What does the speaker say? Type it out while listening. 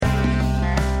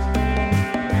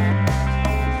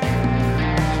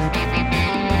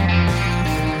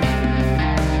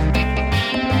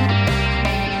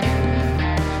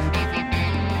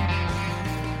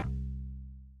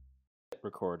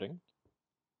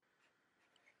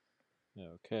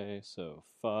Okay, so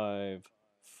 5,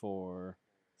 4,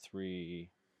 3,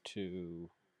 2,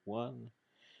 1.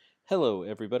 Hello,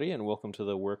 everybody, and welcome to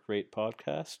the Work Rate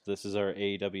Podcast. This is our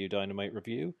AEW Dynamite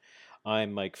review.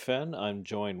 I'm Mike Fenn. I'm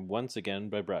joined once again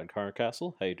by Brad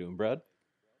Carcastle. How you doing, Brad?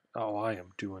 Oh, I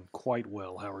am doing quite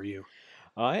well. How are you?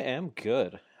 I am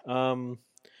good. All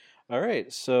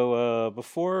right, so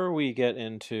before we get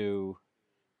into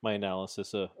my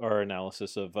analysis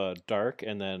of Dark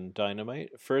and then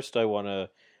Dynamite, first I want to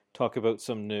talk about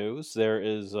some news. There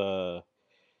is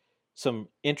some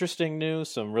interesting news,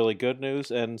 some really good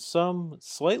news, and some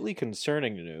slightly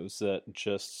concerning news that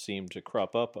just seemed to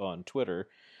crop up on Twitter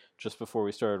just before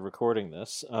we started recording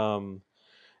this.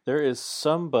 There is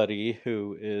somebody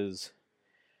who is,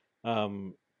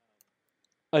 um,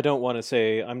 I don't want to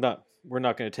say, we're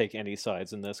not going to take any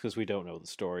sides in this because we don't know the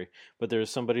story, but there's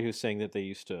somebody who's saying that they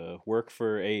used to work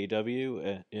for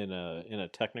AEW in a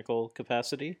technical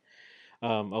capacity, a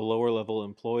lower level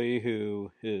employee who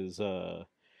is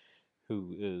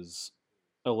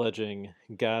alleging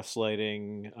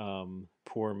gaslighting,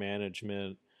 poor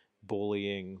management,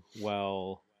 bullying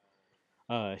while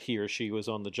he or she was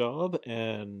on the job.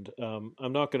 And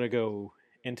I'm not going to go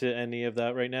into any of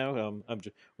that right now.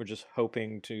 We're just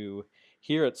hoping to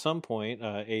hear at some point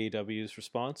AEW's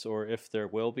response, or if there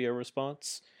will be a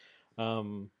response.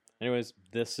 Um, Anyways,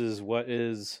 this is what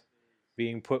is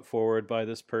being put forward by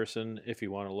this person. If you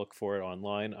want to look for it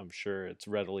online, I'm sure it's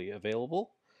readily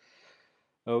available.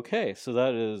 Okay, so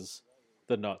that is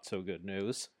the not so good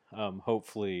news.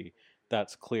 Hopefully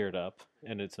that's cleared up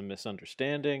and it's a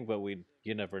misunderstanding, but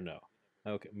you never know.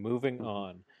 Okay, moving Mhm.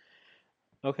 on.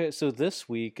 Okay, so this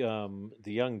week, the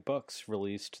Young Bucks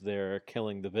released their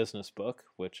Killing the Business book,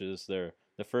 which is the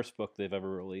first book they've ever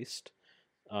released.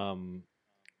 Um,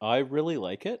 I really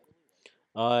like it.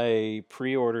 I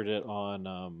pre-ordered it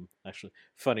on. Actually,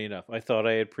 funny enough, I thought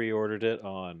I had pre-ordered it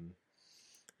on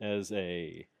as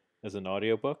a as an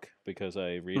audiobook because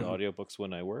I read Mhm. audiobooks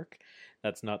when I work.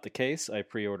 That's not the case. I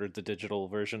pre-ordered the digital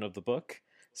version of the book.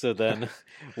 So then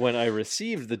when I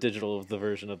received the digital of the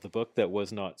version of the book that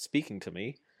was not speaking to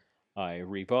me, I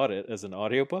rebought it as an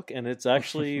audiobook and it's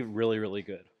actually really really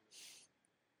good.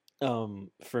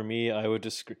 For me, I would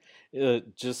just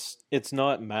it's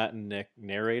not Matt and Nick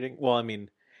narrating. Well, I mean,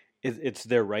 it's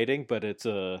their writing, but it's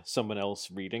someone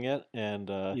else reading it, and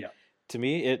Yeah. to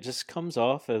me, it just comes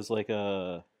off as like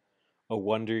a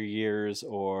Wonder Years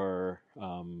or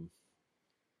a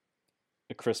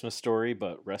Christmas Story,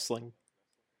 but wrestling.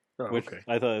 Oh, Which okay.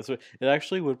 I thought it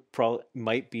actually would probably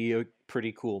might be a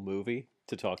pretty cool movie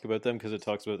to talk about them because it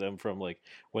talks about them from like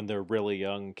when they're really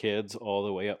young kids all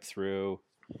the way up through.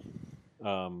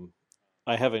 Um,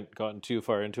 I haven't gotten too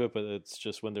far into it, but it's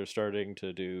just when they're starting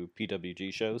to do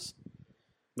PWG shows.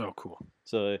 Oh, cool.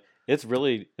 So it's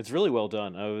really well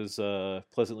done. I was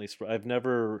pleasantly surprised. I've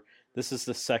never. This is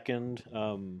the second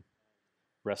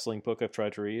wrestling book I've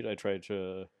tried to read. I tried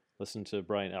to listen to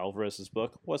Brian Alvarez's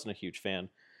book. Wasn't a huge fan.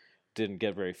 Didn't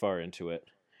get very far into it.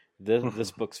 This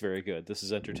Mhm. book's very good. This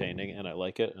is entertaining, and I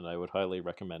like it, and I would highly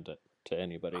recommend it to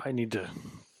anybody. I need to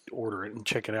order it and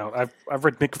check it out. I've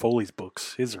read Mick Foley's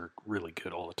books. His are really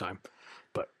good all the time,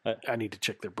 but I, I need to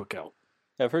check their book out.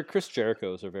 I've heard Chris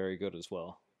Jericho's are very good as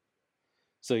well.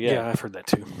 So yeah, Yeah, I've heard that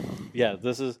too. yeah,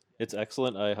 it's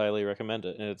excellent. I highly recommend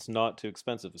it, and it's not too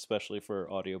expensive, especially for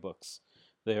audiobooks.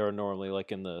 They are normally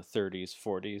like in the 30s,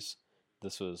 40s.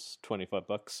 This was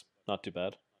 $25. Not too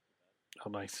bad. Oh,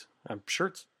 nice. I'm sure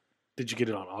it's. Did you get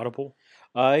it on Audible?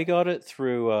 I got it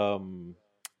through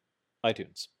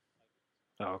iTunes.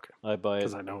 Oh, okay. I buy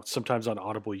Because it. I know sometimes on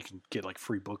Audible you can get like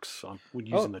free books on when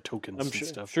using Oh, the I'm tokens and sure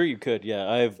stuff. sure you could. Yeah,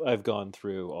 I've gone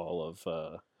through all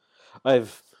of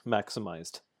I've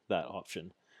maximized that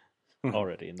option Mhm.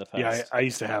 already in the Yeah, past. I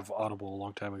used to have Audible a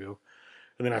long time ago,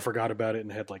 and then I forgot about it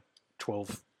and had like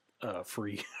 12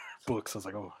 free books. I was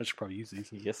like, oh, I should probably use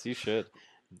these. Yes, you should.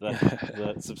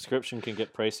 That subscription can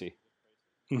get pricey.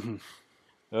 Mhm.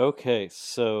 Okay,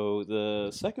 so the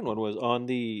second one was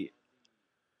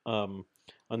um,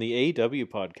 on the AEW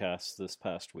podcast this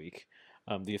past week,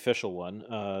 the official one.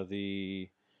 The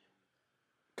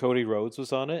Cody Rhodes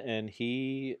was on it, and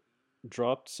he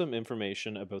dropped some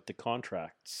information about the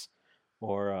contracts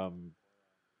or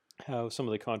how some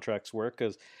of the contracts work.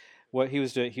 Because what he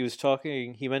was doing, he was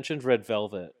talking. He mentioned Red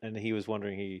Velvet, and he was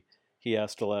wondering. He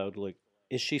asked aloud, like,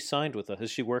 "Is she signed with us?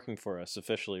 Is she working for us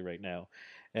officially right now?"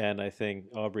 And I think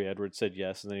Aubrey Edwards said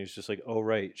yes, and then he was just like, "Oh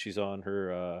right, she's on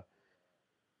her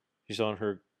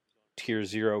tier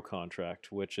zero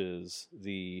contract, which is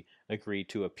the agree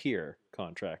to appear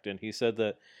contract." And he said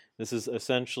that this is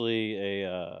essentially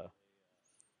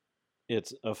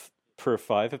it's a per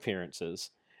 5 appearances,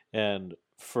 and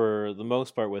for the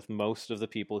most part, with most of the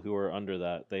people who are under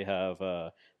that,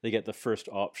 they get the first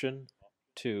option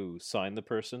to sign the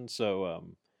person.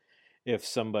 So if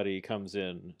somebody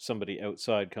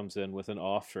outside comes in with an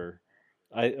offer,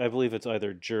 I believe it's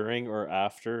either during or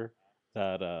after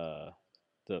that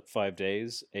the 5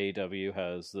 days, AEW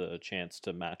has the chance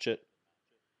to match it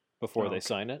before Oh, they okay.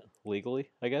 sign it legally,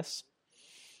 I guess.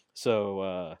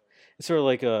 So it's sort of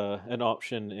like an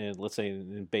option in, let's say,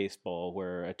 in baseball,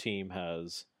 where a team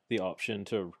has the option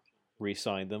to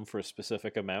re-sign them for a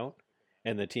specific amount,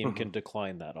 and the team Hmm. can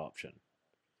decline that option.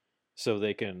 So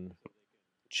they can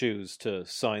choose to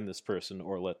sign this person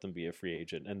or let them be a free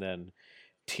agent. And then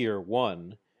tier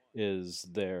one is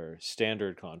their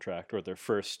standard contract or their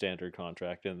first standard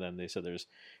contract. And then they said there's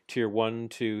tier one,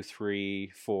 two, three,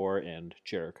 four, and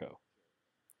Jericho.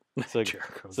 So,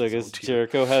 Jericho's so I his own guess tier.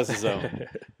 Jericho has his own,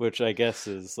 which I guess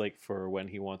is like for when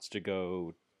he wants to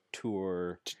go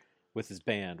tour with his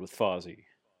band with Fozzy.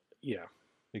 Yeah.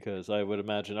 Because I would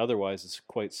imagine otherwise it's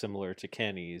quite similar to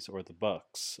Kenny's or the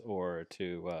Bucks or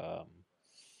to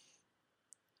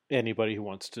anybody who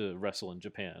wants to wrestle in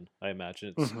Japan. I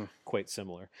imagine it's Hmm. quite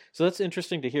similar. So that's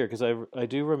interesting to hear because I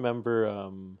do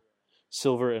remember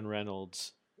Silver and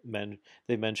Reynolds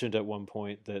they mentioned at one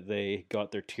point that they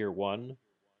got their tier one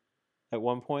at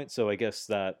one point. So I guess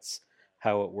that's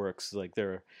how it works. Like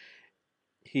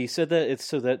he said that it's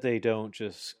so that they don't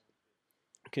just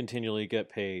continually get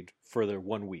paid for their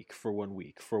 1 week for 1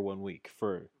 week for 1 week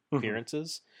for Hmm.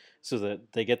 appearances, so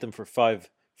that they get them for five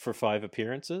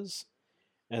appearances,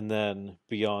 and then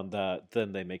beyond that,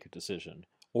 then they make a decision,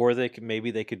 or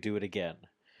maybe they could do it again,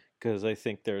 because I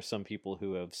think there are some people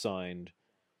who have signed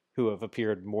who have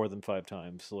appeared more than 5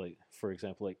 times, like for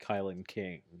example, like Kylan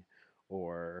King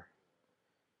or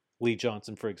Lee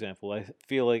Johnson, for example. I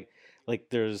feel like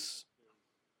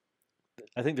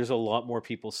I think there's a lot more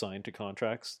people signed to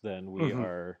contracts than we Hmm.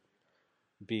 are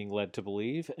being led to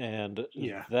believe, and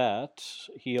Yeah. that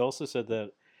he also said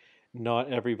that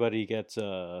not everybody gets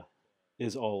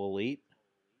is all elite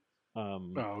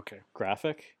Oh, okay.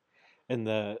 graphic, and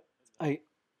that I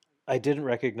I didn't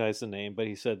recognize the name, but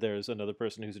he said there's another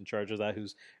person who's in charge of that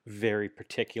who's very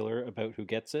particular about who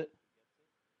gets it.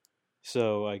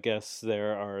 So I guess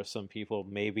there are some people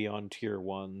maybe on tier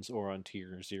ones or on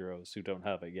tier zeros who don't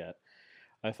have it yet.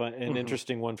 I find an Hmm.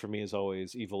 interesting one for me is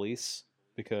always Evilise,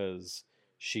 because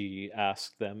she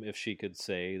asked them if she could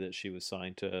say that she was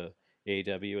signed to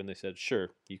AEW, and they said, sure,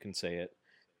 you can say it.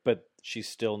 But she's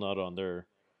still not on their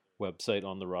website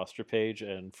on the roster page.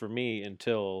 And for me,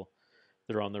 until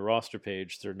they're on the roster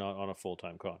page, they're not on a full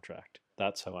time contract.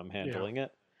 That's how I'm Yeah. handling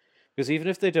it. Because even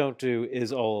if they don't do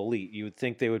is all elite, you would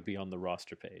think they would be on the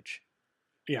roster page.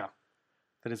 Yeah.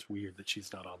 That is weird that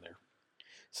she's not on there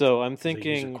So I'm because they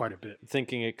use it thinking quite a bit.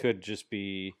 thinking it could just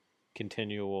be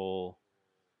continual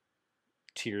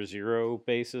tier zero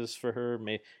basis for her,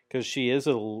 because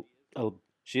a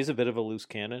she's a bit of a loose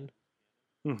cannon,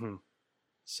 Hmm.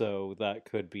 so that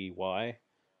could be why.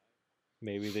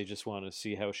 Maybe they just want to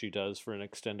see how she does for an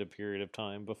extended period of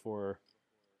time before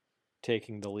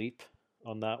taking the leap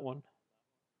on that one.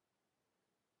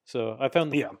 So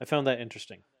Yeah. I found that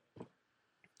interesting.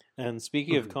 And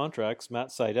speaking of Hmm. contracts,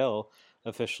 Matt Seidel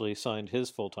officially signed his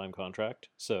full time contract,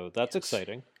 so that's Yes.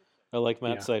 exciting. I like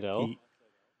Matt Yeah. Seidel.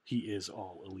 He is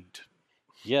all elite.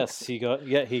 Yes, he got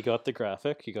the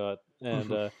graphic. He got and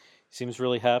Hmm. he seems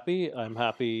really happy. I'm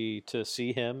happy to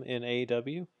see him in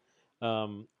AEW.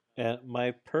 And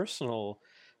my personal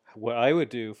what I would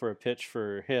do for a pitch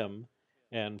for him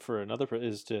and for another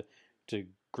is to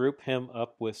group him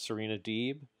up with Serena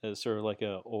Deeb as sort of like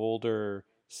a older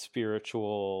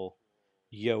spiritual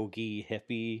yogi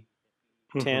hippie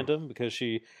Hmm. tandem, because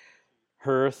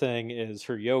her thing is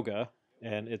her yoga,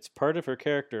 and it's part of her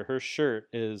character. Her shirt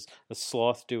is a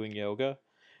sloth doing yoga,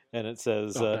 and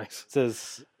Oh, nice.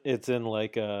 it's in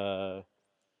like a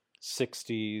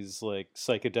 '60s like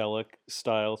psychedelic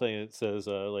style thing. It says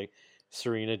like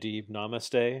Serena Deeb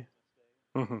Namaste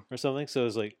Hmm. or something. So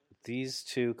it's like these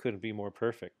two couldn't be more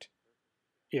perfect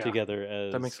Yeah.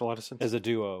 together That makes a lot of sense. as a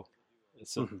duo.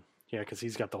 It's a, Hmm. Yeah, because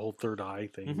he's got the whole third eye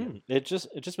thing, and it just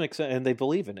makes sense, and they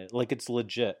believe in it. Like it's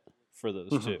legit for those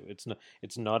hmm two.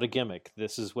 It's not a gimmick.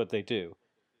 This is what they do.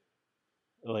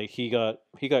 Like he got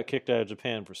kicked out of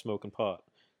Japan for smoking pot.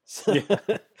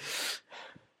 yeah.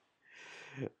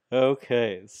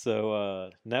 Okay,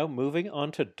 so now moving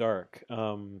on to Dark.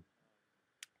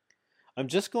 I'm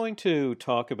just going to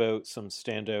talk about some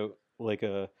standout,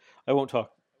 I won't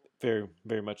talk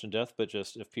very much in depth, but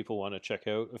just if people want to check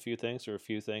out a few things or a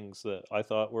few things that I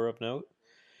thought were of note.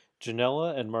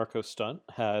 Janela and Marco Stunt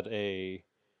had a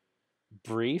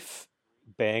brief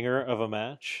banger of a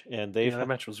match, and Yeah, that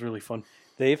match was really fun.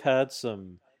 they've had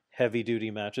some heavy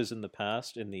duty matches in the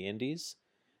past in the Indies,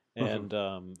 Hmm.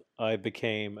 and I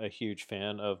became a huge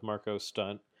fan of Marco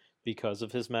Stunt because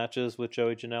of his matches with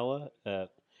Joey Janela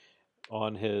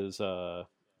on his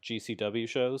GCW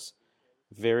shows.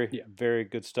 Very, Yeah, very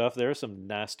good stuff. There are some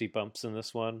nasty bumps in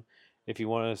this one. If you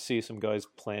want to see some guys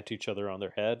plant each other on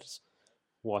their heads,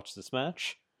 watch this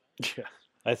match. yeah,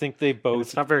 I think they and both.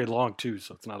 it's not very long too,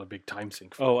 so it's not a big time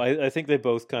sink for Oh, them. I think they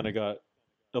both kind of got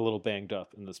a little banged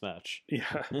up in this match.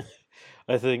 Yeah,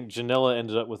 I think Janela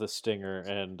ended up with a stinger,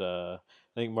 and I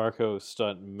think Marco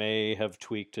Stunt may have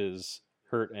tweaked his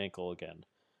hurt ankle again.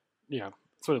 yeah,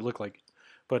 that's what it looked like.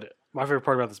 But my favorite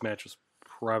part about this match was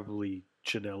probably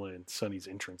Janela and Sonny's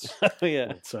entrance. Yeah,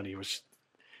 When Sonny was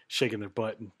shaking their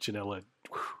butt, and Janela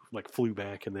like flew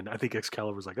back, and then I think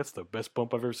Excalibur's like, "That's the best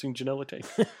bump I've ever seen Janela take."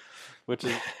 which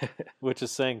is which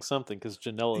is saying something because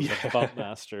Janela's a Yeah, bump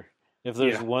master. If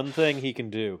there's yeah. one thing he can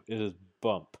do, it is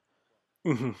bump.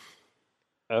 Hmm.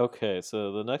 Okay,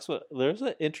 so the next one, there's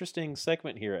an interesting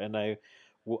segment here, and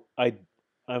w- I,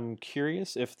 I'm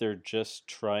curious if they're just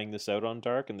trying this out on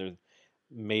Dark, and they're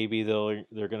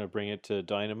going to bring it to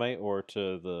Dynamite or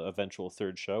to the eventual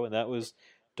third show, and that was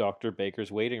Dr.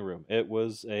 Baker's waiting room. It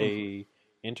was Hmm. a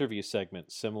interview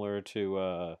segment similar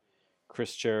to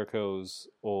Chris Jericho's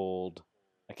old.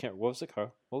 I can't. What was it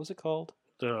called? What was it called?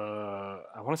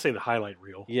 I want to say the highlight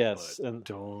reel, but Yes, and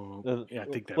don't. uh, Yeah, I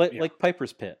think that. like Yeah. like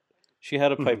Piper's Pit. She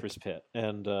had a Hmm. Piper's Pit,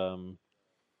 and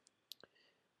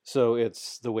so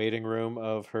it's the waiting room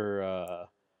of her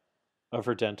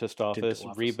dentist office. Dental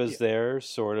office. Reba's Yeah. there,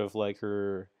 sort of like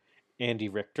her Andy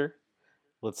Richter.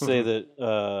 Let's say Hmm.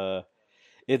 that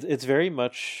it's very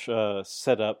much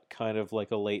set up kind of like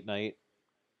a late night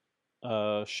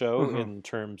show Hmm. in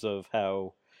terms of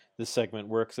how the segment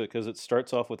works. Because it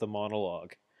starts off with a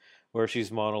monologue where she's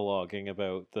monologuing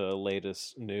about the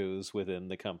latest news within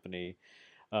the company.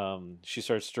 She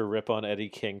starts to rip on Eddie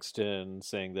Kingston,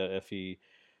 saying that if he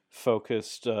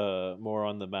focused more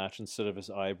on the match instead of his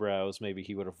eyebrows, maybe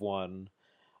he would have won.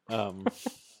 Um,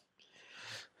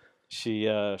 she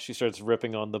starts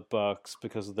ripping on the Bucks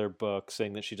because of their book,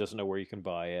 saying that she doesn't know where you can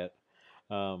buy it.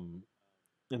 Um,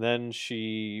 and then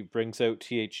she brings out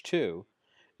TH2,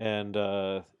 and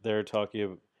they're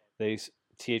talking. They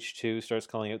TH2 starts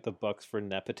calling out the Bucks for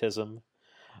nepotism,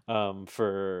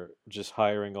 for just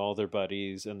hiring all their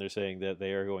buddies, and they're saying that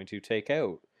they are going to take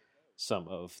out some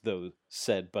of those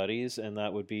said buddies, and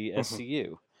that would be Hmm.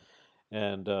 SCU.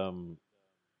 And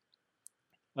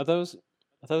I thought it was,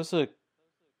 I thought it was a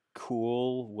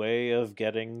cool way of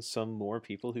getting some more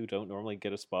people who don't normally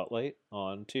get a spotlight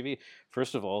on TV.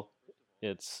 First of all,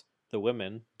 it's the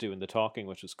women doing the talking,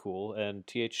 which is cool, and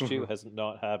TH2 Hmm. has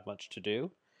not had much to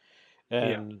do, Yeah.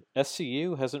 and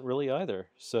SCU hasn't really either.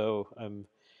 So I'm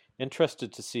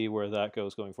interested to see where that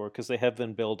goes going forward because they have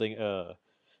been building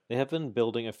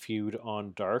a feud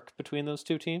on Dark between those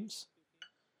two teams.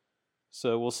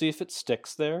 So we'll see if it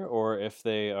sticks there or if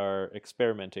they are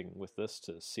experimenting with this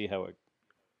to see how it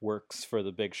works for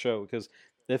the big show. Because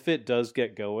if it does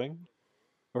get going,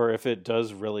 or if it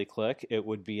does really click, it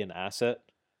would be an asset,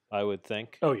 I would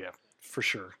think, Oh yeah, for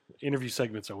sure. Interview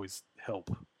segments always help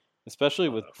especially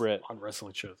with Britt. on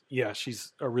wrestling shows. Yeah,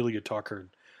 she's a really good talker.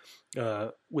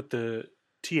 With the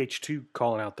TH2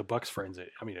 calling out the Bucks friends,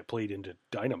 it played into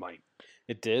Dynamite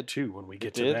It did. too when we It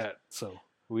get to did. that. So,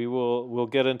 We'll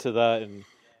get into that in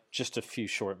just a few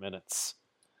short minutes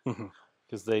hmm,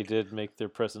 because they did make their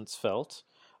presence felt.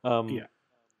 Um, yeah,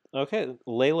 okay,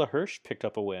 Layla Hirsch picked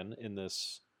up a win in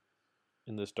this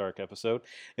dark episode.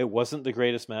 It wasn't the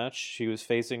greatest match. She was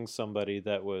facing somebody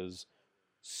that was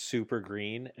super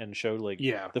green and showed like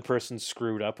yeah, the person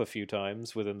screwed up a few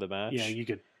times within the yeah. match.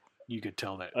 You could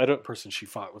tell that I don't person she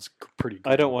fought was pretty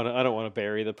I don't green. want to I don't want to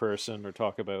bury the person or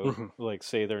talk about Hmm. like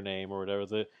say their name or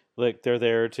whatever. Like they're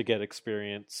there to get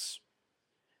experience.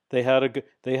 They had a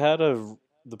they had a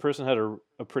the person had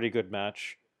a pretty good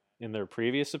match in their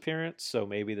previous appearance, so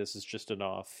maybe this is just an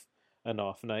off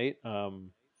night. Hmm.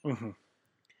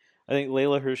 I think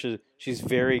Layla Hirsch she's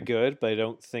very good, but I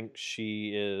don't think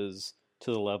she is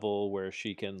to the level where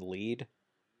she can lead Yeah.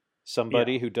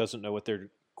 somebody who doesn't know what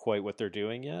they're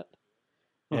doing yet.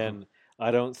 Hmm. And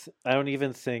I don't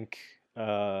even think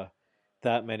uh,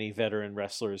 that many veteran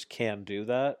wrestlers can do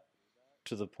that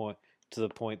to the point to the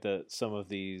point that some of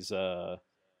these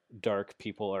dark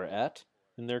people are at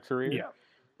in their career. Yeah,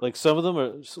 Like some of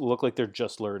them look like they're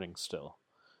just learning still.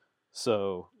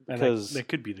 So and that because that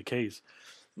could be the case.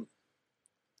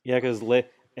 yeah, because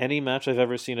any match I've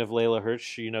ever seen of Layla Hirsch,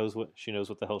 she knows what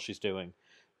the hell she's doing.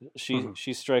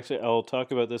 She strikes it. I'll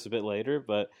talk about this a bit later,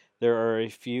 but there are a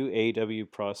few AW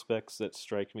prospects that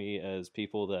strike me as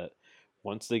people that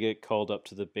once they get called up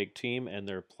to the big team and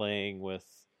they're playing with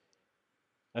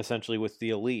essentially with the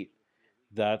elite,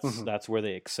 Mm-hmm. that's where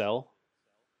they excel.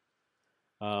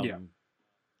 Yeah. Um,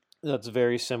 that's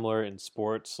very similar in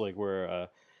sports, where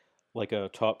like a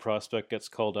top prospect gets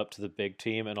called up to the big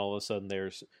team, and all of a sudden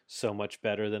they're so much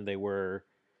better than they were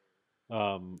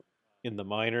um, in the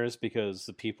minors because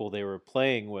the people they were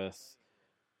playing with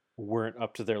weren't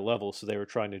up to their level, so they were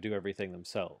trying to do everything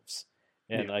themselves.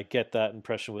 And Yeah. I get that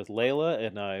impression with Layla,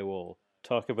 and I will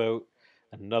talk about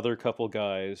another couple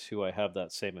guys who I have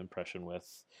that same impression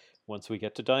with once we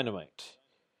get to Dynamite.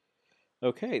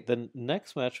 Okay, the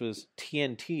next match was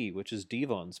TNT, which is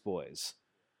Devon's boys.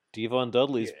 Devon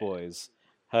Dudley's Yeah. boys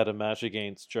had a match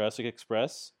against Jurassic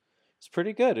Express. It's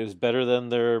pretty good. It was better than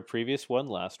their previous one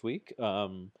last week.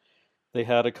 They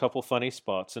had a couple funny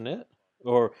spots in it,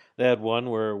 or they had one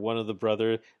where one of the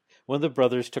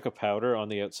brothers took a powder on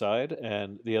the outside,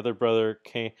 and the other brother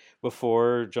came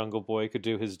before Jungle Boy could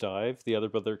do his dive. The other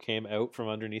brother came out from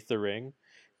underneath the ring,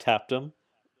 tapped him,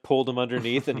 pulled him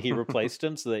underneath, and he replaced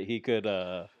him so that he could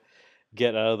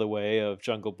get out of the way of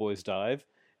Jungle Boy's dive.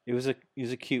 It was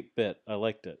a cute bit. I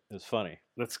liked it. It was funny.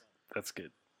 that's that's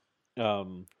good.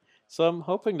 Um, so I'm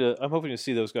hoping to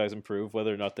see those guys improve.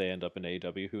 Whether or not they end up in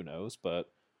AEW, who knows? But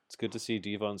it's good to see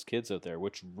Devon's kids out there,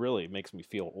 which really makes me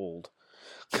feel old.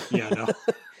 Yeah, no.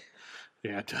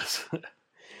 Yeah, it does.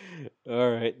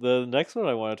 All right, the next one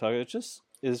I want to talk about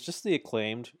is just the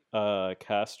acclaimed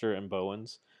Caster and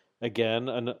Bowens. Again,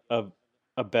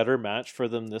 a better match for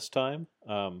them this time.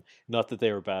 Not that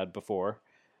they were bad before.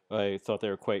 I thought they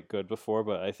were quite good before,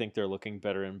 but I think they're looking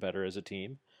better and better as a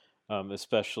team,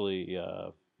 especially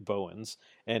Bowens.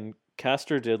 And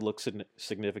Caster did look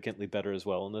significantly better as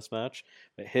well in this match,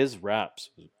 but his raps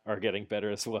are getting better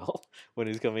as well when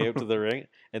he's coming out to the ring,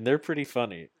 and they're pretty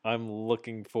funny. I'm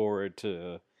looking forward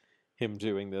to him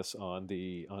doing this on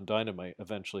Dynamite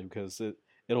eventually because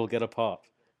it'll get a pop.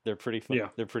 Yeah.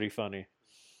 They're pretty funny.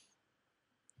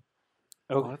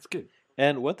 Well, Oh, that's good.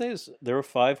 and there were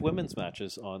 5 women's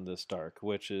matches on this Dark,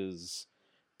 which is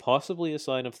possibly a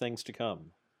sign of things to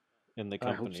come in the I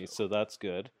hope company. so. So that's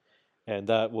good. And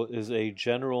that is a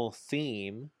general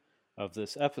theme of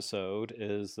this episode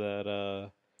is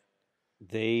that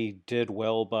they did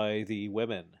well by the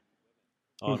women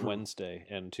on Hmm. Wednesday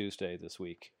and Tuesday this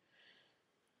week.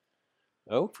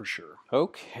 Oh, For sure.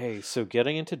 okay. So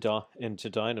getting into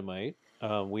Dynamite,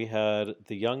 we had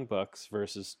the Young Bucks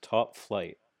versus Top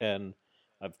Flight, and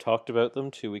I've talked about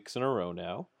them 2 weeks in a row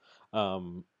now.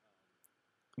 Um,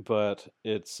 but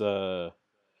it's I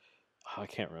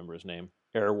can't remember his name,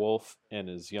 Airwolf and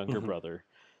his younger Hmm. brother.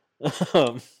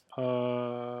 um,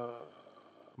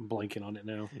 I'm blanking on it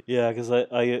now. yeah, because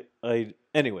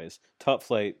anyways, Top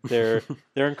Flight, they're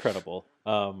incredible.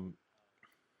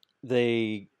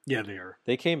 They Yeah, they are.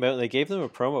 they came out and they gave them a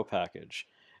promo package,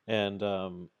 and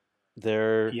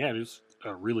they're Yeah, it was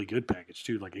a really good package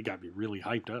too. Like it got me really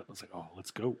hyped up. I was like, oh,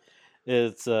 let's go.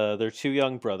 it's they're 2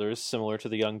 young brothers, similar to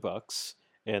the Young Bucks,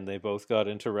 and they both got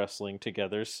into wrestling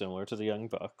together, similar to the Young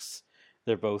Bucks.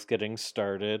 They're both getting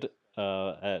started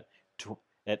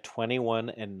at 21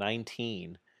 and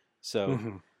 19, so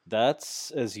Hmm.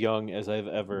 that's as young as I've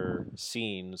ever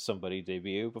seen somebody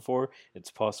debut before.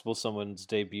 It's possible someone's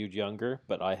debuted younger,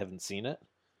 but I haven't seen it.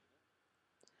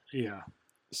 Yeah,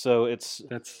 So it's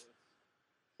that's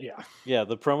yeah. yeah.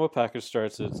 The promo package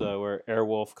starts as where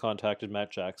Airwolf contacted Matt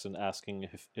Jackson asking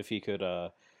if he could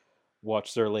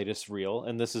watch their latest reel,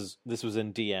 and this was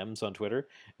in DMs on Twitter,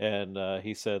 and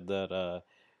he said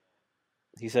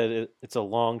it's a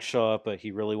long shot, but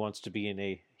he really wants to be in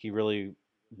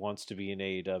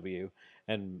AEW,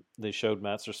 and they showed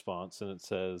Matt's response, and it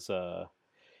says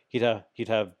he'd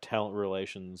have talent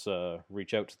relations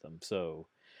reach out to them. So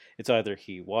it's either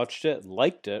he watched it,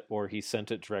 liked it, or he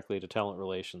sent it directly to talent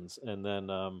relations, and then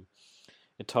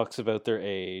it talks about their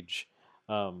age,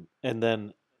 and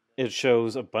then it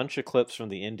shows a bunch of clips from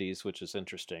the indies, which is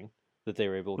interesting that they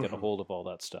were able to get a Hmm. hold of all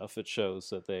that stuff. It shows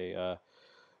that they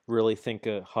really think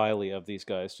highly of these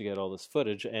guys to get all this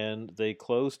footage, and they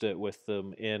closed it with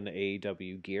them in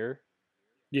AEW gear.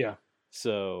 Yeah,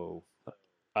 So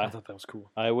I I thought that was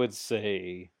cool. I would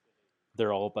say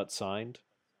they're all but signed,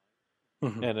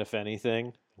 Hmm. and if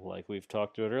anything, like we've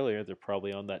talked about earlier, they're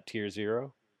probably on that tier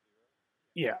 0.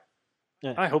 Yeah,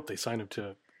 Eh, I hope they sign him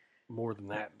to more than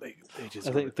that. They I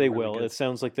deserve think it. They're they really will. good. It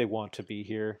sounds like they want to be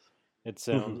here. It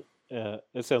Hmm.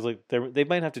 sounds like they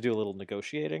might have to do a little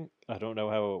negotiating. I don't know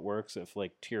how it works if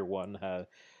like tier 1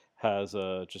 has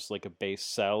just like a base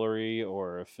salary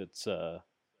or if it's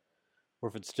or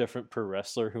if it's different per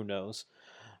wrestler, who knows?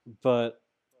 But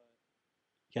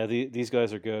yeah, these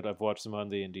guys are good. I've watched them on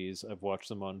the Indies. I've watched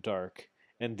them on Dark,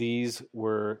 and these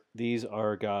are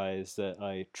guys that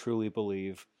I truly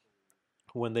believe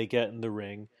when they get in the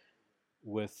ring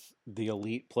with the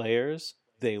elite players,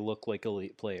 they look like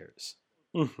elite players.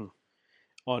 Mm-hmm.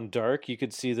 On Dark, you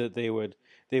could see that they would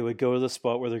go to the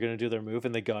spot where they're going to do their move,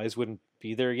 and the guys wouldn't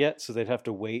be there yet, so they'd have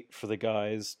to wait for the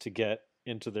guys to get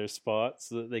into their spot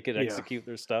so that they could Yeah. execute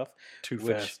their stuff, Too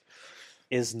which fast.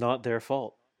 is not their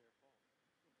fault.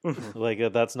 Mhm.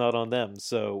 Like that's not on them.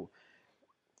 So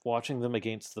watching them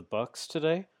against the Bucks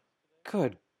today,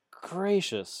 good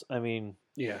gracious! I mean,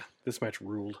 Yeah, this match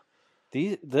ruled.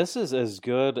 this is as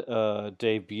good a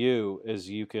debut as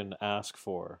you can ask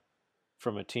for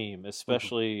from a team,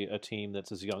 especially a team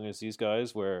that's as young as these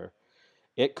guys, where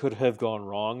it could have gone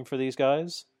wrong for these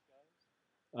guys.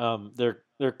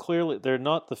 They're clearly they're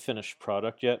not the finished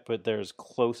product yet, but they're as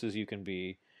close as you can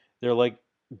be. They're like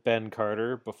Ben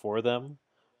Carter before them,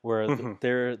 where Mhm.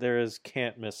 they're as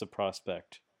can't miss a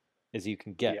prospect as you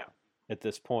can get Yeah. at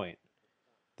this point.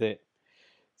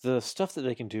 The stuff that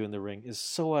they can do in the ring is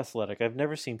so athletic. I've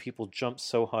never seen people jump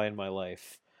so high in my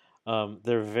life.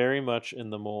 They're very much in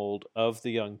the mold of the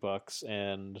Young Bucks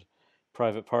and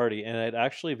Private Party, and I'd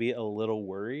actually be a little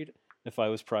worried if I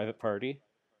was Private Party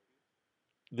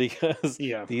because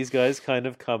Yeah. these guys kind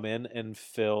of come in and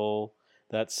fill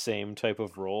that same type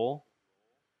of role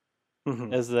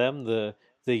Mhm. as them. The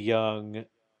young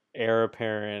heir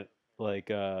apparent, like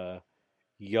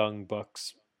Young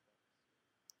Bucks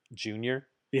Junior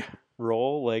Yeah.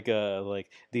 role, like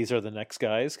these are the next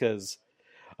guys. Because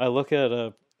I look at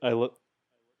a I look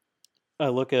I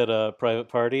look at a Private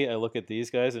Party, I look at these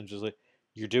guys, and just like,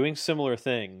 you're doing similar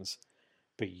things,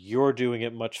 but you're doing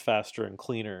it much faster and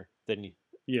cleaner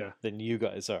Yeah. than you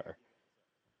guys are,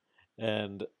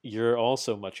 and you're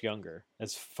also much younger,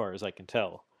 as far as I can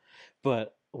tell.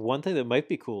 But one thing that might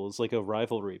be cool is like a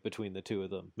rivalry between the two of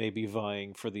them, maybe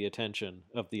vying for the attention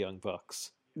of the Young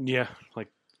Bucks. Yeah. Like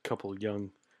a couple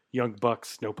young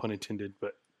bucks, no pun intended,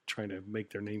 but trying to make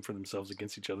their name for themselves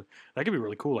against each other. That could be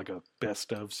really cool, like a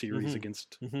best of series Mm-hmm.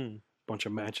 against Mm-hmm. a bunch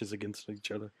of matches against each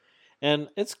other. And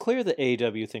it's clear that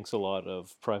AEW thinks a lot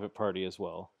of Private Party as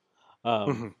well.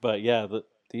 Mhm. But yeah,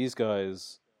 these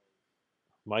guys,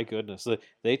 my goodness,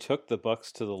 they took the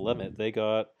Bucks to the limit. They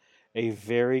got a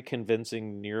very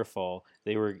convincing near fall.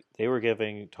 They were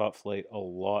giving Top Flight a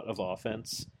lot of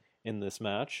offense in this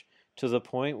match, to the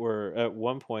point where at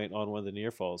one point on one of the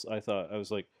near falls, I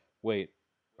was like, wait,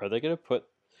 are they gonna put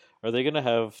are they gonna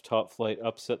have Top Flight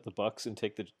upset the Bucks and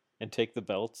take the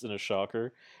belts in a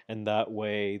shocker, and that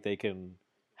way they can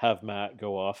have Matt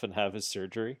go off and have his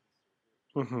surgery?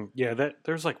 Yeah, that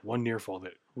there's like one near fall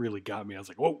that really got me. I was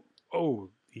like, whoa, oh,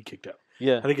 he kicked out.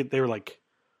 Yeah, I think they were like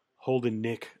holding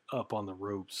Nick up on the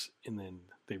ropes, and then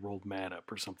they rolled Matt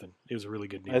up or something. It was a really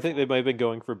good near I think fall. they might have been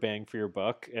going for bang for your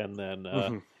buck, and then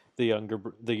Mhm. the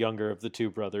younger of the two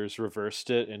brothers reversed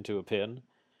it into a pin,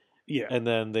 Yeah, and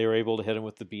then they were able to hit him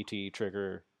with the BT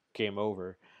trigger. Game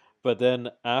over. But then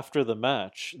after the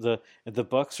match, the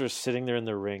Bucks are sitting there in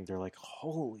the ring. They're like,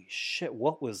 "Holy shit,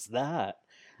 what was that?"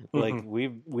 Like hmm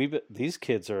we these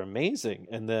kids are amazing.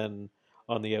 And then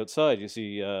on the outside, you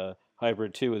see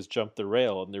Hybrid 2 has jumped the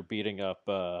rail, and they're beating up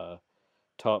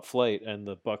Top Flight, and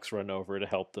the Bucks run over to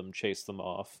help them chase them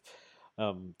off.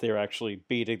 They're actually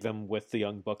beating them with the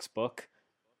Young Bucks book,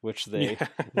 which they yeah,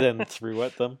 then threw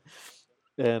at them,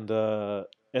 and uh,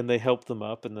 and they help them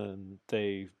up, and then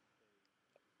they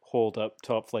hold up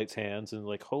Top Flight's hands and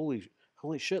like, holy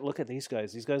shit, look at these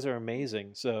guys. These guys are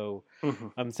amazing. So hmm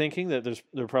I'm thinking that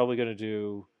they're probably going to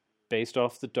do, based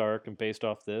off the Dark and based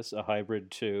off this, a Hybrid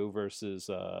 2 versus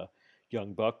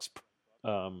Young Bucks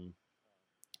um,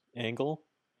 angle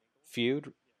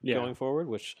feud yeah, going forward,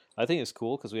 which I think is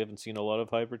cool because we haven't seen a lot of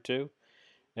Hybrid 2,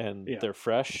 and yeah. they're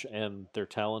fresh and they're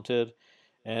talented.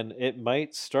 And it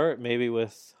might start maybe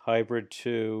with Hybrid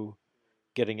 2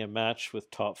 getting a match with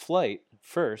Top Flight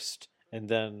first, and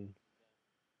then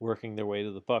working their way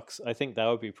to the Bucks. I think that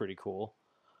would be pretty cool.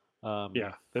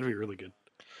 Yeah, that'd be really good.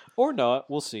 Or not,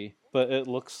 we'll see. But it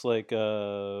looks like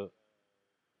all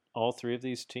three of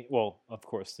these teams. Well, of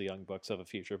course, the Young Bucks have a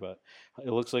future, but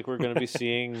it looks like we're going to be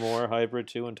seeing more Hybrid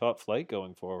 2 and Top Flight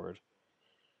going forward.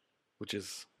 Which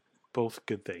is both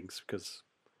good things because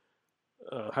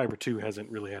Hybrid 2 hasn't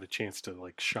really had a chance to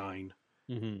like shine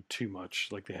Mm-hmm. too much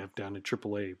like they have down in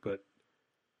AAA, but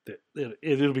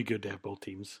it'll be good to have both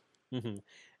teams, Mm-hmm.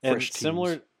 And fresh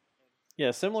teams.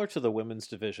 similar to the women's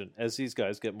division, as these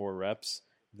guys get more reps,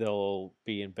 they'll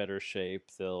be in better shape.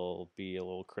 They'll be a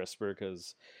little crisper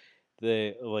because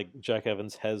they like Jack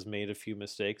Evans has made a few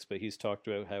mistakes, but he's talked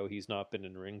about how he's not been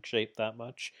in ring shape that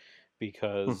much Mhm.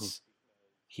 because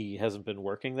he hasn't been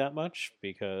working that much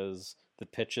because the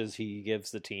pitches he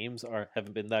gives the teams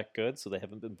haven't been that good, so they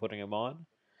haven't been putting him on.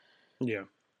 Yeah.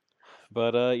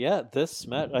 But yeah, this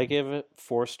match I gave it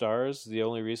 4 stars. The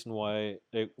only reason why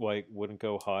it wouldn't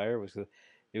go higher was that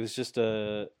it was just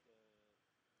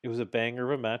it was a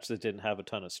banger of a match that didn't have a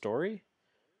ton of story.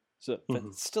 So, but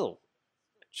Mhm. still,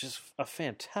 just a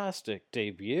fantastic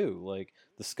debut. Like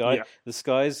Yeah. the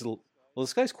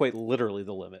sky's quite literally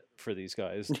the limit for these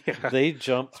guys. Yeah. They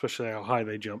jump Especially how high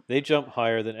they jump. they jump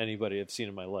higher than anybody I've seen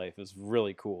in my life. It's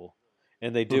really cool,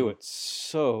 and they do Mhm. it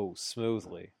so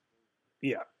smoothly.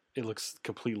 Yeah. It looks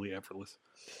completely effortless.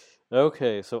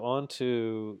 Okay, so on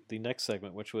to the next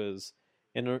segment, which was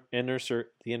the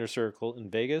inner circle in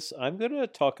Vegas. I'm gonna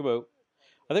talk about.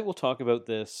 I think we'll talk about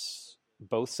this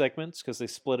both segments because they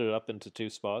split it up into 2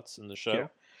 spots in the Yeah.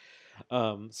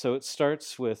 show. So it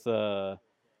starts with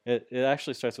it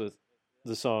actually starts with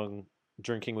the song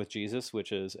 "Drinking with Jesus,"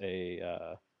 which is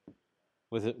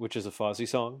which is a Fozzy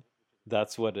song.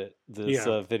 That's what this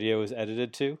Yeah. video is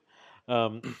edited to.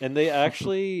 And they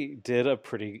actually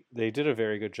they did a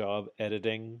very good job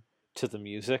editing to the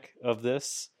music of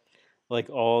this. Like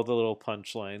all the little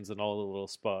punchlines and all the little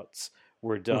spots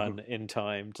were Mhm. done in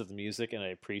time to the music, and I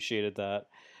appreciated that.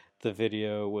 The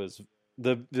video was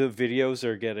the videos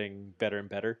are getting better and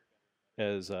better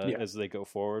Yeah. as they go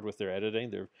forward with their editing.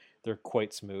 They're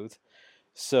quite smooth.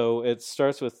 So it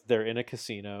starts with they're in a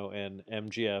casino, and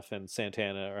MGF and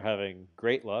Santana are having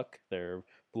great luck. They're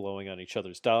blowing on each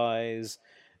other's dice.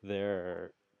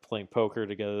 They're playing poker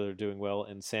together. They're doing well.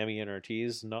 And Sammy and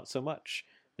Ortiz, not so much.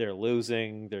 They're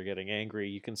losing. They're getting angry.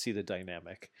 You can see the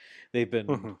dynamic. They've been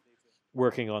Mhm.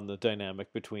 working on the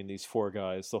dynamic between these 4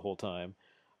 guys the whole time.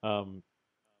 Um,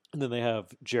 and then they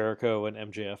have Jericho and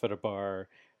MJF at a bar,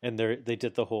 and they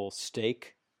did the whole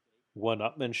steak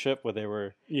one-upmanship where they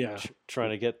were Yeah. trying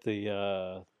to get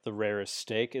the rarest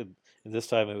steak, and this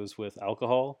time it was with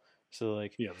alcohol. So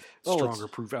like, Yeah. oh Stronger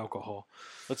proof alcohol.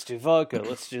 let's do vodka,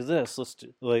 let's do this, let's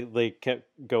do like they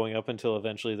kept going up until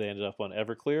eventually they ended up on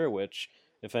Everclear, which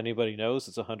if anybody knows,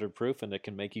 it's 100 proof and it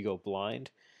can make you go blind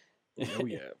Oh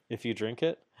yeah. if you drink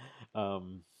it.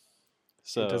 Um,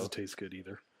 It doesn't so taste good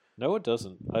either. no, it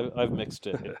doesn't. I've mixed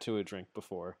it into a drink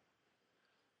before.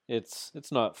 It's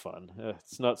not fun.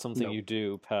 It's not something No. you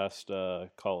do past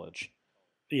college.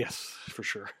 Yes, for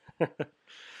sure.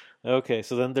 Okay,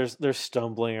 so then they're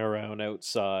stumbling around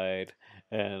outside,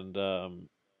 and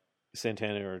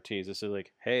Santana and Ortiz is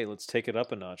like, "Hey, let's take it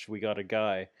up a notch. We got a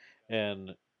guy."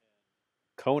 And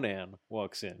Conan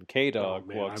walks in. K Oh Dog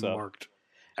man, walks I'm up, marked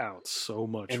out so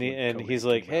much and when he's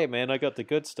Conan like, came "Hey, out. man, I got the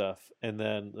good stuff." And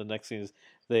then the next thing is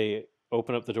they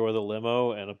open up the door of the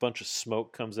limo, and a bunch of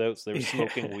smoke comes out. So they were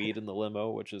smoking weed in the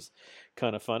limo, which is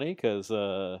kind of funny because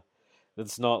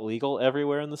it's not legal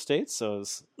everywhere in the States. So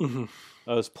Mhm.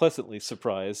 I was pleasantly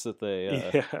surprised Yeah.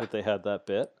 that they had that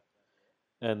bit.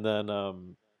 And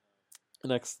then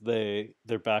next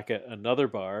they're back at another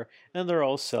bar and they're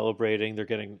all celebrating.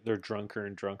 They're drunker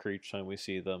and drunker each time we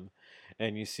see them.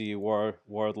 And you see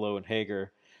Wardlow and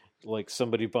Hager, like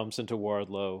somebody bumps into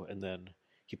Wardlow and then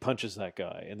he punches that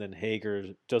guy, and then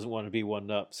Hager doesn't want to be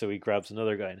one up, so he grabs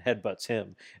another guy and headbutts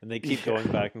him, and they keep going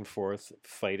Yeah. back and forth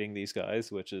fighting these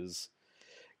guys, which is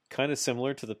kind of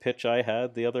similar to the pitch I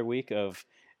had the other week of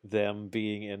them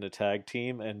being in a tag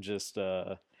team and just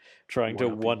trying to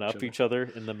One upping one each up other. each other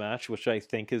in the match, which I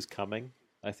think is coming.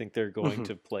 I think they're going Mhm.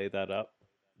 to play that up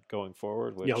going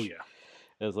forward, Oh which yeah.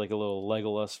 is like a little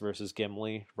Legolas versus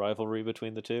Gimli rivalry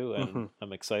between the two, and Mhm.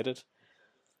 I'm excited.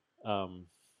 Um,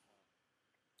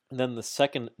 and then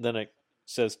then it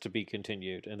says to be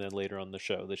continued, and then later on the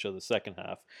show, they show the second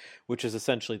half, which is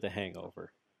essentially the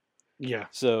Hangover. Yeah.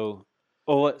 So,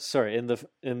 sorry. In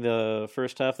the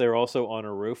first half, they're also on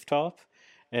a rooftop,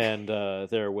 and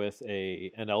they're with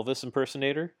an Elvis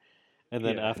impersonator. And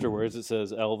then Yeah. afterwards, it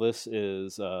says Elvis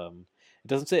is. It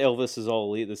doesn't say Elvis is all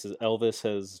elite. This is Elvis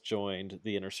has joined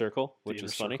the inner circle, The which inner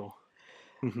is funny. circle.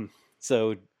 Mhm.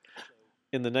 So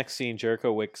in the next scene,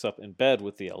 Jericho wakes up in bed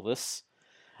with the Elvis.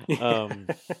 Um,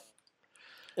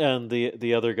 and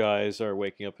the other guys are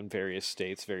waking up in various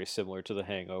states, very similar to the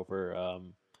Hangover.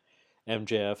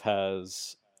 MJF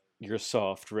has "You're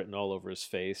soft" written all over his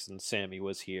face, and Sammy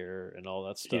was here, and all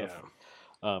that stuff.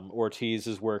 Yeah. Ortiz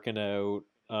is working out.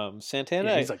 Yeah.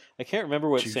 Santana, He's like I can't remember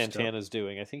what juiced up. Santana's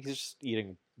doing. I think he's just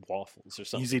eating waffles or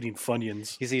something. He's eating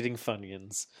Funyuns. He's eating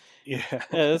Funyuns. Yeah. Yeah,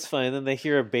 that's fine. Then they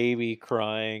hear a baby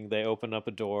crying. They open up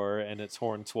a door, and it's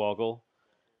Hornswoggle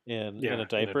in Yeah. a In a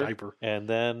diaper, diaper. and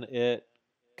then it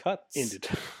cuts. ended.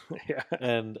 Yeah.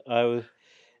 And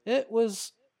it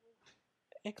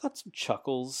got some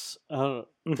chuckles. Mhm.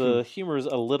 The humor is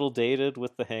a little dated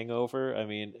with The Hangover. I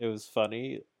mean, it was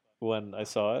funny when I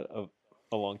saw it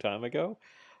a long time ago.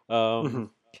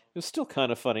 Mhm. It was still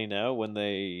kind of funny now when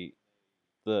the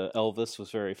Elvis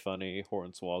was very funny.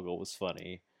 Hornswoggle was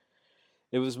funny.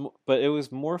 But it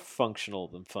was more functional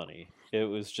than funny. It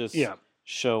was just Yeah.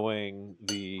 showing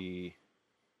the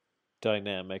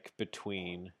dynamic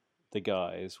between the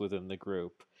guys within the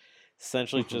group.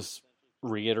 Essentially, Mhm. just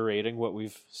reiterating what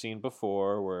we've seen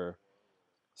before, where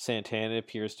Santana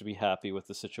appears to be happy with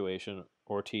the situation.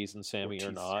 Ortiz and Sammy are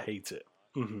Ortiz not. hates it.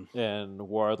 Mhm. And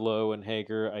Wardlow and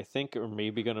Hager, I think, are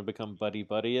maybe going to become buddy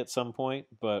buddy at some point,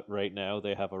 but right now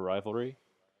they have a rivalry.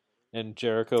 And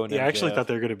Jericho and Yeah, I actually MJF, thought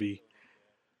they were gonna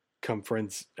become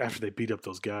friends after they beat up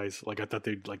those guys. Like I thought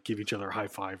they'd like give each other a high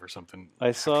five or something I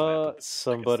after that. saw But I guess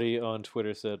somebody on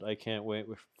Twitter said, "I can't wait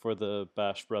for the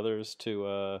Bash Brothers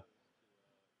to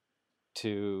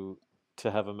to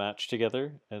have a match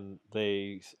together," and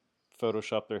they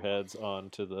photoshopped their heads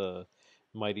onto the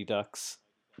Mighty Ducks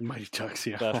Mighty Ducks.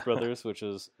 Yeah. Bash Brothers, which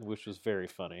was very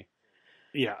funny.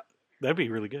 Yeah, that'd be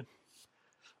really good.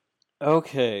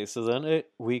 Okay, so then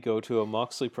we go to a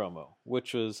Moxley promo,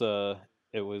 which was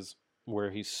it was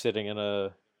where he's sitting in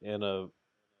a in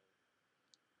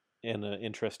an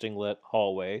interesting lit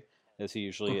hallway as he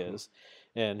usually Mhm. is,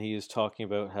 and he's talking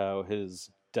about how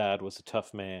his dad was a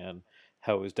tough man,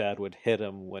 how his dad would hit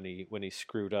him when he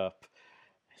screwed up,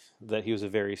 that he was a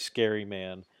very scary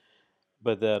man,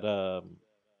 but that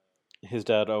his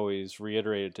dad always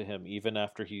reiterated to him, even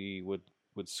after he would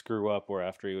screw up or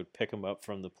after he would pick him up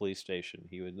from the police station,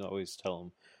 he would always tell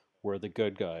him, "We're the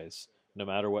good guys. No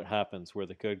matter what happens, we're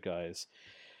the good guys."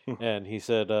 And he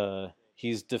said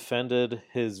he's defended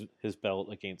his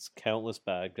belt against countless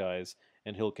bad guys,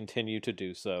 and he'll continue to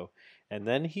do so. And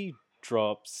then he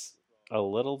drops a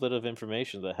little bit of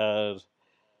information that had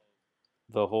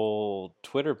the whole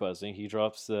Twitter buzzing. He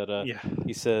drops that Yeah.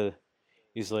 he said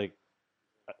he's like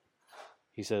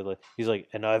he's like,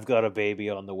 and I've got a baby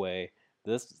on the way.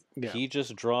 This Yeah. He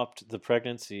just dropped the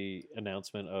pregnancy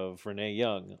announcement of Renee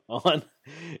Young on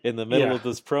in the middle Yeah. of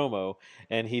this promo,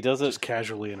 and he does it, Just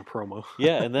casually in a promo.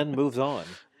 yeah, and then moves on,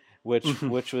 which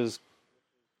Mhm. which was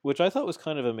which I thought was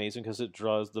kind of amazing because it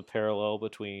draws the parallel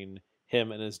between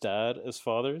him and his dad as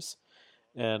fathers,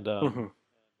 and Mhm.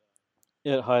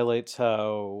 it highlights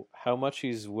how much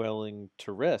he's willing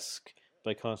to risk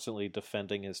by constantly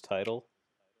defending his title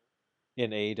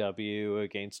in AEW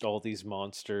against all these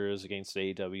monsters, against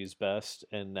AEW's best,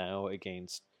 and now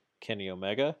against Kenny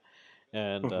Omega.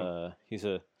 And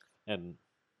Mhm. and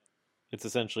it's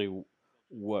essentially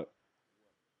what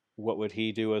what would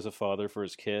he do as a father for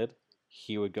his kid?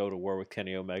 He would go to war with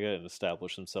Kenny Omega and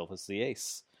establish himself as the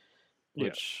ace, Yeah.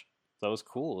 which that was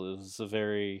cool. It was a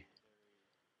very,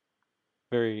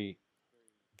 very,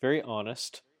 very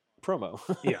honest promo.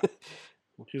 Yeah.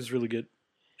 He was really good,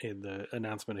 and the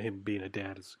announcement of him being a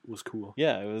dad was cool.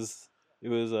 Yeah, it was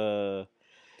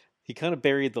he kind of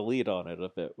buried the lead on it a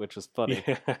bit, which was funny.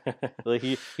 Yeah. Like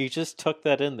he just tucked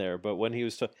that in there, but when it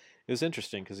was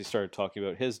interesting because he started talking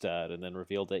about his dad and then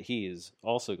revealed that he is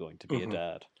also going to be a Mhm.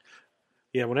 dad.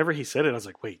 Yeah. Whenever he said it, I was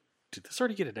like, "Wait, did this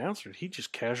already get announced, or did he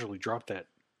just casually drop that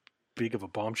big of a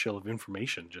bombshell of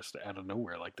information just out of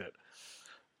nowhere like that?"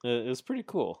 It was pretty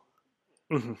cool.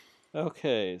 Mhm.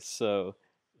 Okay, so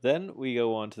then we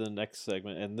go on to the next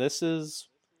segment, and this is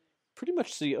pretty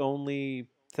much the only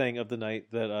thing of the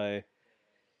night that I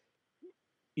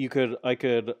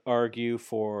could argue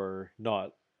for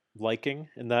not liking,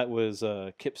 and that was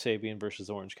Kip Sabian versus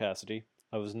Orange Cassidy.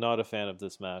 I was not a fan of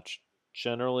this match.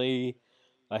 Generally,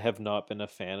 I have not been a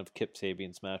fan of Kip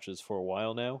Sabian's matches for a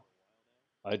while now.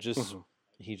 I just Mhm.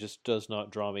 He just does not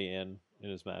draw me in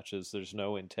his matches. There's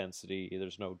no intensity,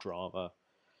 there's no drama.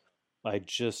 I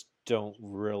just don't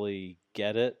really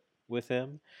get it with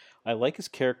him. I like his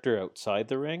character outside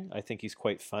the ring. I think he's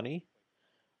quite funny.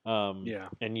 Yeah.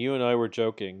 And you and I were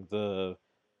joking. The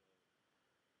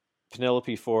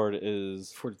Penelope Ford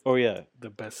is. For Oh yeah, the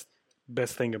best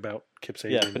thing about Kip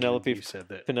yeah. Sabian, and you said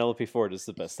that. Penelope Ford is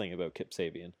the best thing about Kip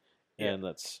Sabian, Yeah. and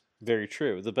that's very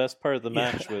true. The best part of the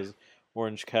Yeah. match was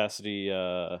Orange Cassidy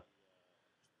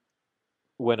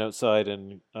went outside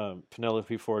and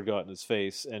Penelope Ford got in his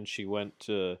face, and she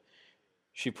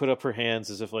put up her hands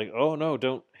as if like, oh no,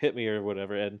 don't hit me or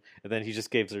whatever, and then he just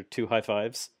gave her two high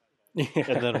fives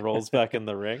and then rolls back in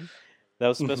the ring. That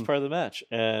was the best Mhm. part of the match.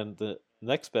 And the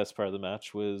next best part of the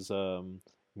match was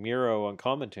Miro on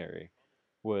commentary.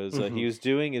 He Mhm. was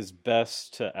doing his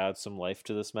best to add some life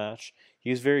to this match. He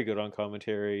was very good on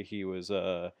commentary.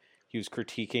 he was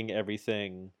critiquing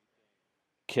everything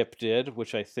Kip did,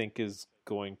 which I think is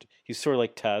going to. He's sort of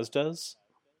like Taz does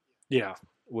Yeah.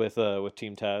 with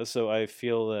Team Taz. So I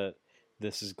feel that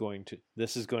this is going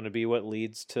to be what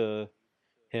leads to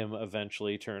him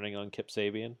eventually turning on Kip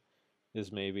Sabian,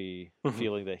 is maybe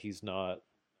feeling that he's not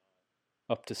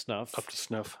up to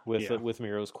snuff with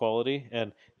Miro's quality,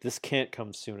 and this can't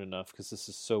come soon enough because this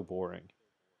is so boring.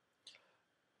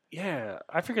 Yeah,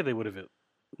 I figured they would have at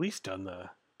least done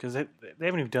because they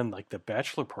haven't even done like the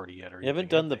bachelor party yet, or They haven't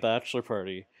done the bachelor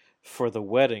party for the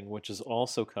wedding, which is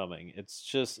also coming.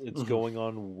 It's going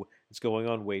on. It's going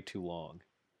on way too long.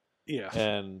 Yeah,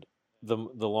 and the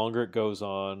longer it goes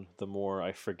on, the more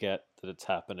I forget that it's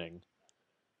happening.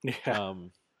 Yeah.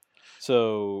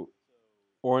 So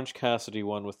Orange Cassidy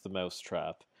won with the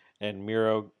mousetrap, and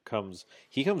Miro comes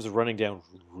running down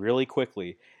really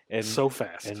quickly and so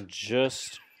fast, and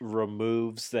just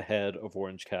removes the head of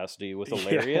Orange Cassidy with a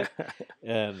lariat.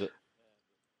 And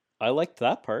I liked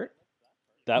that part.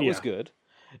 That was good.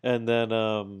 And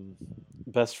then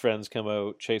best friends come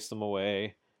out, chase them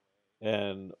away,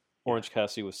 and Orange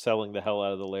Cassidy was selling the hell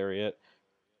out of the lariat.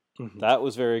 That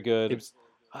was very good.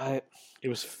 It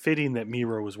was fitting that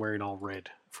Miro was wearing all red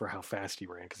for how fast he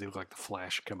ran, because he looked like the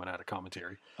Flash coming out of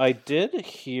commentary. I did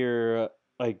hear,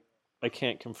 I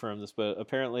can't confirm this, but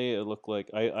apparently it looked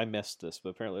like, I missed this, but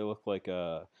apparently it looked like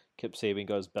Kip Sabian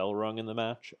got his bell rung in the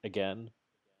match again.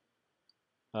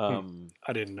 I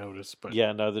didn't notice, but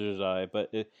yeah, neither did I.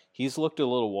 But he's looked a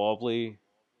little wobbly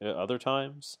at other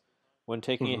times when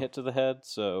taking a hit to the head,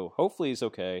 so hopefully he's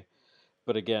okay.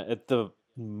 But again, at the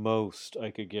most I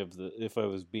could give, if I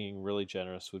was being really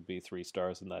generous, would be 3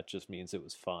 stars, and that just means it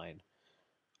was fine.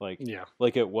 Like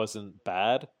it wasn't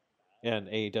bad, and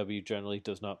AEW generally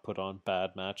does not put on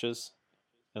bad matches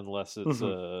unless it's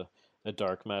a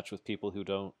dark match with people who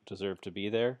don't deserve to be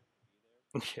there.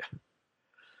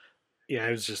 Yeah,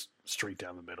 it was just straight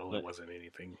down the middle. It wasn't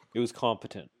anything. It was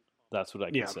competent. That's what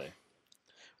I can say.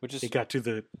 Which is, it got to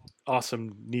the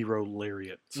awesome Miro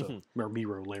lariat, or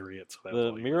Miro lariat. So that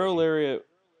the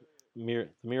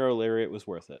Miro lariat was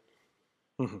worth it.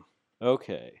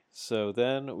 Okay, so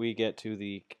then we get to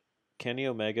the Kenny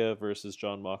Omega versus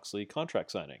Jon Moxley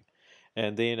contract signing,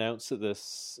 and they announced that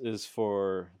this is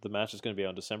for the match is going to be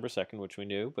on December 2nd, which we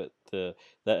knew, but that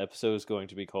episode is going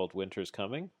to be called Winter's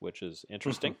Coming, which is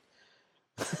interesting.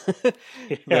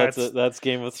 That's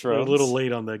Game of Thrones. A little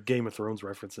late on the Game of Thrones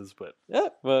references, but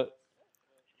but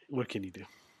what can you do?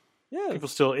 Yeah, people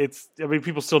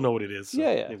still know what it is.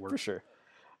 So for sure.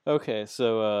 Okay,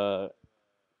 so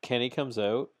Kenny comes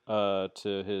out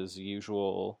to his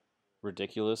usual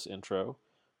ridiculous intro,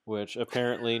 which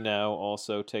apparently now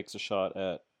also takes a shot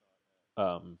at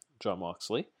Jon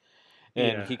Moxley,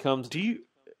 and he comes.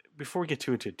 Before we get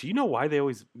too into it, do you know why they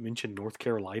always mention North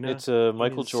Carolina? It's a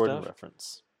Michael Jordan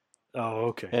reference. Oh,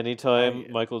 okay. Anytime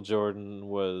Michael Jordan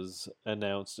was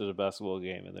announced at a basketball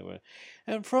game, and they went,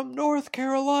 and from North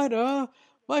Carolina,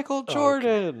 Michael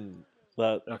Jordan.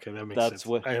 Okay, that makes sense.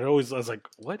 I was like,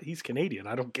 what? He's Canadian.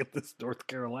 I don't get this North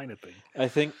Carolina thing. I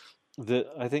think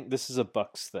this is a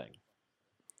Bucks thing.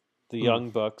 The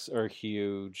Young Bucks are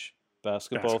huge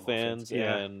basketball fans,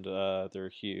 and they're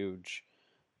huge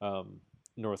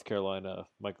North Carolina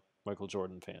Michael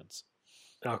Jordan fans.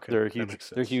 Okay, they're huge.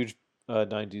 They're huge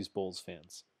 90s Bulls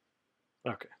fans.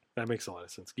 Okay, that makes a lot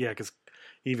of sense. Yeah, because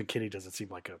even Kenny doesn't seem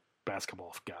like a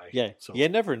basketball guy. Yeah, you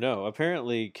never know.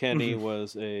 Apparently, Kenny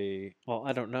was I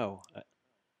don't know.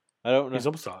 I don't know. He's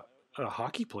almost a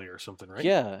hockey player or something, right?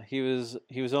 Yeah, he was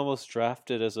almost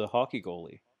drafted as a hockey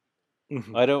goalie.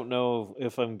 I don't know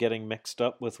if I'm getting mixed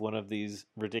up with one of these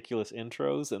ridiculous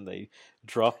intros and they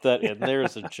dropped that in there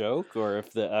as a joke, or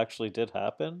if that actually did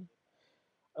happen.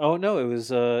 Oh no, it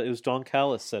was Don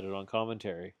Callis said it on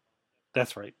commentary.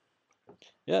 That's right.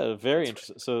 Yeah, very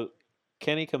interesting. Right. So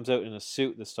Kenny comes out in a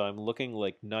suit this time, looking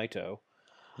like Naito,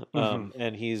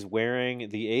 and he's wearing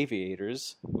the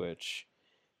aviators, which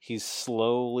he's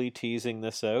slowly teasing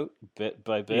this out bit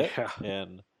by bit,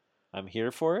 and I'm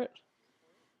here for it.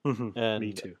 And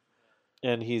me too.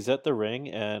 And he's at the ring,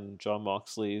 and Jon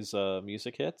Moxley's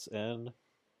music hits, and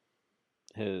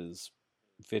his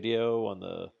video on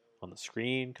the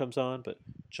screen comes on, but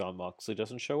Jon Moxley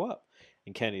doesn't show up.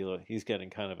 And Kenny, he's getting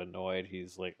kind of annoyed.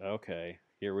 He's like, "Okay,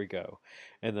 here we go."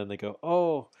 And then they go,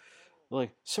 "Oh,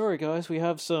 like, sorry guys, we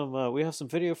have some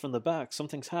video from the back.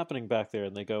 Something's happening back there."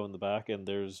 And they go in the back, and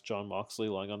there's Jon Moxley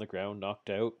lying on the ground, knocked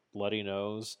out, bloody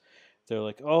nose. They're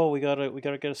like, "Oh, we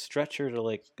gotta get a stretcher to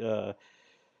like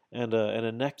and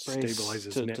a neck brace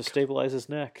to stabilize his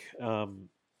neck."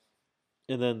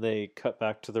 And then they cut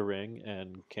back to the ring,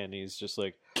 and Kenny's just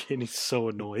like, Kenny's so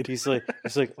annoyed. He's like,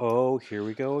 oh, here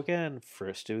we go again.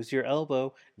 First it was your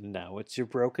elbow, now it's your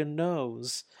broken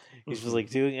nose. He's just like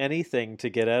doing anything to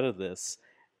get out of this.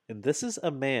 And this is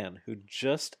a man who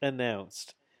just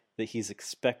announced that he's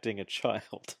expecting a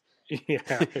child.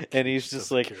 Yeah. And he's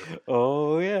just like,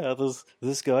 oh yeah,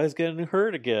 this guy's getting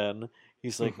hurt again.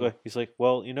 He's like,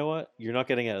 well, you know what? You're not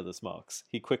getting out of this, Mox.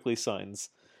 He quickly signs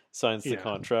the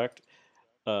contract.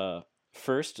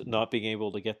 First, not being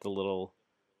able to get the little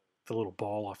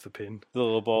ball off the pin. The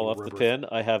little ball off the pin.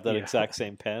 I have that Yeah. exact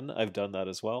same pen. I've done that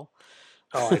as well.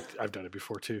 Oh, I've done it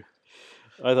before too.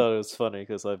 I thought it was funny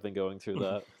because I've been going through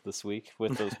that this week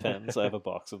with those pens. I have a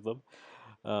box of them.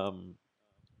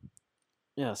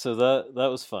 Yeah, so that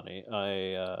was funny.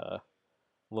 I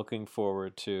looking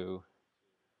forward to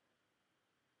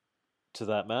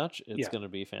that match. It's going to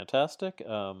be fantastic.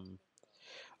 Do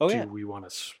we want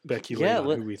to speculate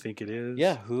on who we think it is?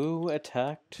 Yeah, who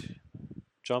attacked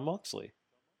Jon Moxley?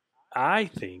 I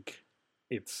think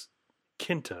it's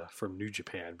Kenta from New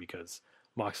Japan because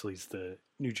Moxley's the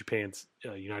New Japan's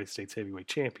United States Heavyweight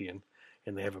Champion,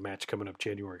 and they have a match coming up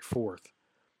January 4th.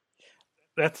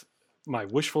 That's my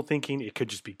wishful thinking. It could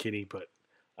just be Kenny, but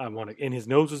I want to. And his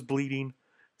nose is bleeding,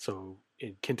 so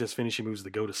in Kenta's finishing moves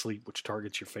the go to sleep, which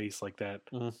targets your face like that.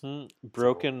 Mm-hmm.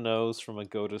 Broken nose from a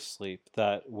go to sleep.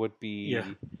 That would be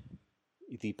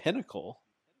the pinnacle.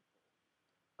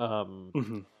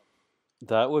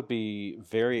 That would be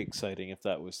very exciting if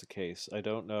that was the case. I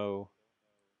don't know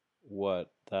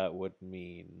what that would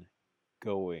mean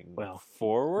going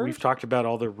forward. We've talked about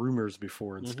all the rumors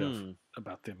before and stuff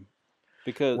about them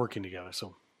working together.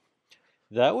 So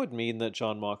that would mean that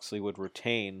Jon Moxley would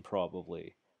retain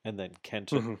probably, and then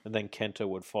Kenta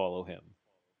would follow him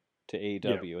to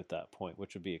AEW at that point,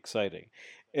 which would be exciting.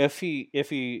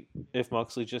 If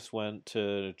Moxley just went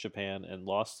to Japan and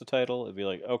lost the title, it'd be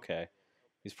like, okay,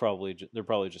 they're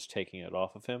probably just taking it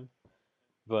off of him.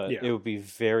 But it would be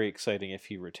very exciting if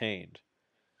he retained.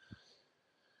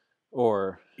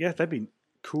 Or that'd be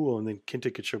cool, and then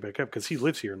Kenta could show back up because he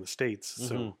lives here in the States,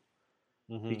 so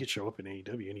he could show up in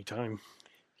AEW anytime.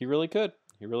 He really could.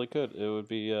 It would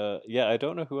be I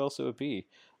don't know who else it would be.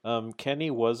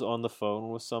 Kenny was on the phone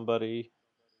with somebody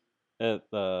on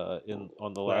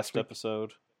the last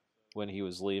episode when he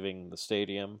was leaving the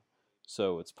stadium,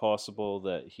 so it's possible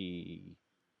that he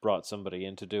brought somebody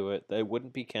in to do it. It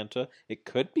wouldn't be Kenta. It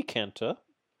could be Kenta.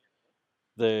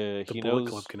 The Bullet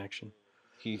Club connection.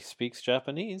 He speaks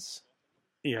Japanese.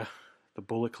 Yeah, the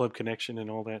Bullet Club connection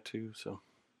and all that too. So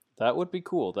that would be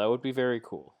cool. That would be very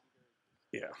cool.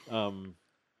 Yeah.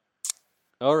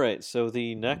 All right. So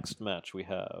the next match we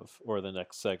have, or the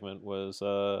next segment, was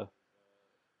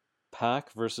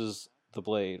Pac versus the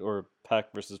Blade, or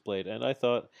Pac versus Blade, and I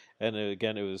thought, and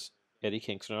again, it was Eddie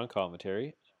Kingston on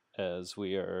commentary, as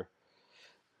we are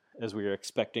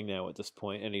expecting now at this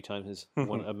point. Anytime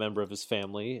a member of his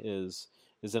family is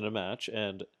in a match,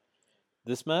 and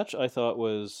this match I thought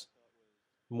was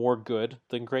more good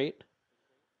than great.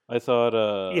 I thought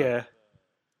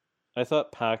I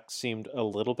thought Pac seemed a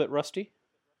little bit rusty.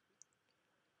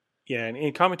 Yeah,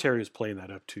 and commentary was playing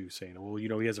that up too, saying, well, he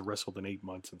hasn't wrestled in 8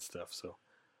 months and stuff, so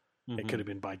it could have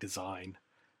been by design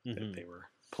that they were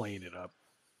playing it up.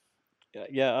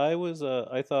 Yeah, I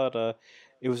thought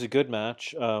it was a good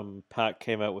match. Pac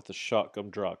came out with a shotgun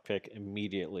drop kick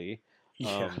immediately.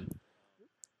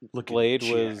 Blade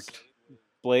is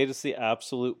the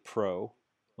absolute pro,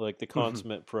 like the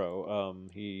consummate pro.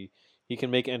 He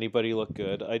can make anybody look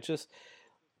good.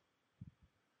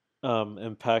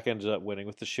 And Pac ended up winning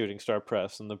with the shooting star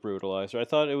press and the brutalizer. I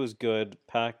thought it was good.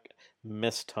 Pac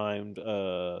mistimed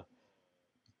I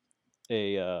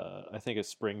think a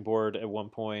springboard at one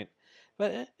point,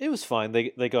 but it was fine.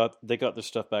 They got their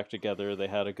stuff back together. They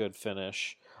had a good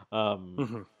finish. I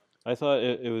thought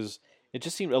it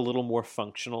just seemed a little more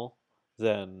functional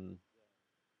than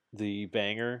the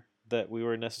banger that we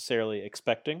were necessarily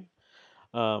expecting.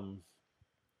 However,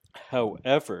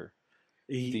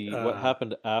 what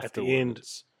happened afterwards? At the end,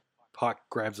 Pac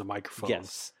grabs a microphone.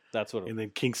 Yes, that's what. And then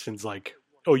Kingston's like,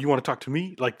 "Oh, you want to talk to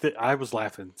me?" Like I was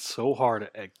laughing so hard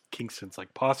at Kingston's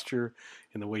like posture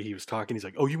and the way he was talking. He's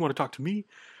like, "Oh, you want to talk to me?"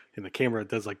 And the camera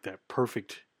does like that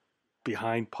perfect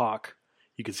behind Pac.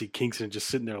 You can see Kingston just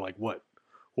sitting there like, "What?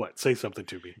 Say something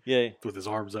to me." Yeah, with his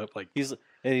arms up, like he's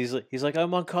like,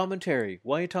 "I'm on commentary.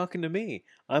 Why are you talking to me?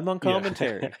 I'm on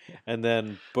commentary." Yeah. And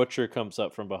then Butcher comes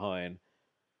up from behind,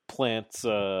 plants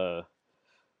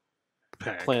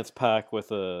Pac with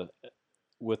the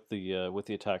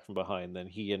attack from behind. Then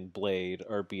he and Blade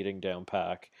are beating down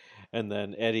Pac, and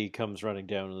then Eddie comes running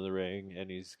down to the ring, and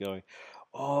he's going,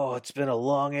 "Oh, it's been a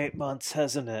long 8 months,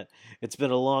 hasn't it? It's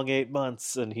been a long 8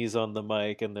 months." And he's on the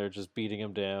mic, and they're just beating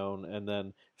him down. And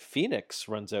then Phoenix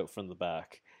runs out from the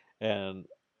back, and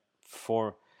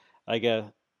for, I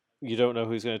guess you don't know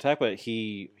who's going to attack, but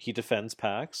he defends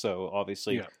Pac. So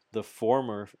obviously Yeah. the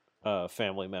former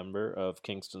family member of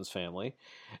Kingston's family,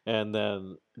 and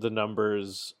then the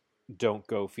numbers don't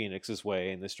go Phoenix's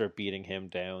way, and they start beating him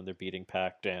down. They're beating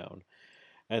Pac down,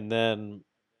 and then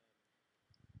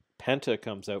Penta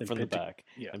comes out And from the back,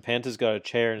 yeah. and Penta's got a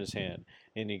chair in his hand,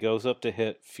 and he goes up to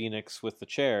hit Phoenix with the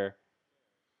chair,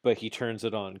 but he turns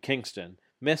it on Kingston,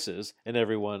 misses, and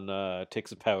everyone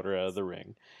takes a powder out of the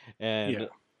ring, and Yeah.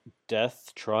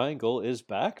 Death Triangle is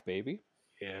back, baby.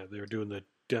 Yeah, they were doing the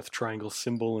death triangle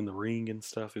symbol in the ring and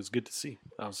stuff. It was good to see.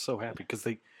 I was so happy because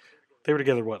they were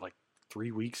together, what, like 3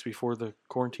 weeks before the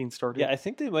quarantine started? Yeah, I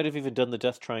think they might have even done the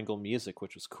Death Triangle music,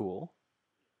 which was cool.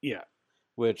 Yeah.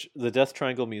 Which the Death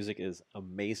Triangle music is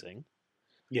amazing.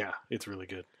 Yeah, it's really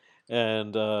good.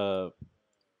 And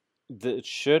it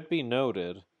should be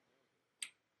noted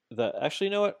that, actually,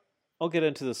 you know what? I'll get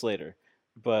into this later.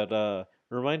 But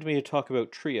remind me to talk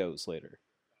about trios later.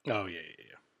 Oh, yeah.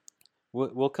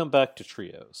 We'll come back to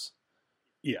trios.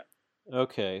 Yeah.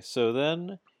 Okay, so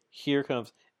then here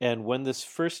comes, and when this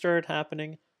first started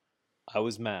happening, I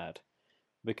was mad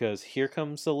because here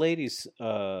comes the ladies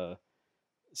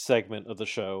segment of the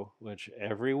show, which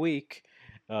every week,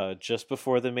 just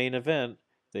before the main event,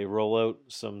 they roll out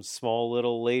some small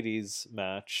little ladies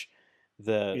match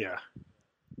that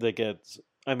gets.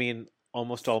 I mean,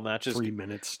 almost all matches 3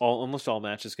 minutes. Almost all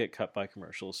matches get cut by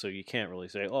commercials, so you can't really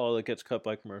say, "Oh, it gets cut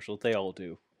by commercial." They all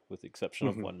do, with the exception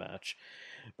of one match.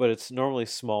 But it's normally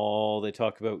small. They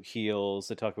talk about heels.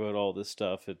 They talk about all this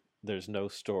stuff. There's no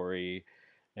story,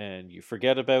 and you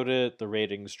forget about it. The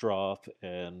ratings drop,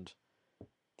 and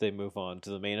they move on to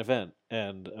the main event.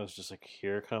 And I was just like,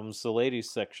 here comes the ladies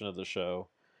section of the show.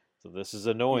 So this is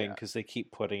annoying because they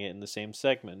keep putting it in the same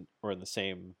segment or in the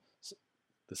same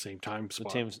time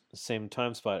spot. Same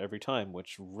time spot every time,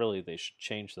 which really they should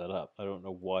change that up. I don't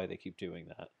know why they keep doing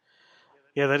that.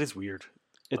 Yeah, that is weird.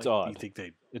 It's odd. You think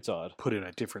it's odd. Put it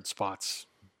at different spots,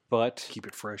 but keep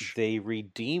it fresh. They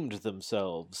redeemed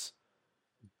themselves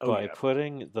by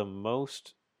putting the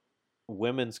most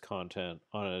women's content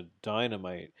on a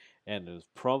Dynamite, and it was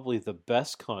probably the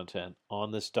best content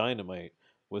on this Dynamite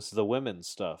was the women's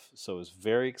stuff. So I was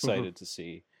very excited to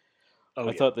see.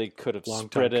 I thought they could have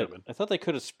spread it. I thought they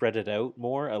could have spread it out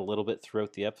more a little bit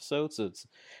throughout the episodes,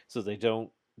 so they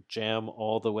don't jam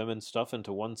all the women's stuff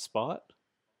into one spot,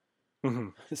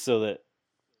 so that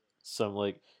some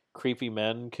like creepy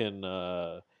men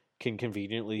can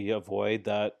conveniently avoid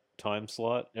that time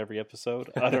slot every episode.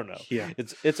 I don't know.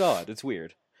 It's odd. It's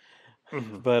weird.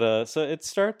 But so it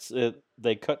starts.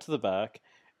 They cut to the back,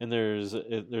 and there's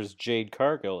Jade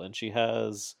Cargill, and she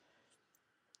has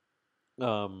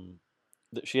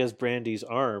Brandy's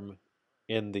arm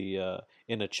in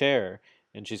a chair,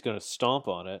 and she's going to stomp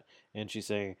on it, and she's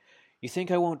saying, "You think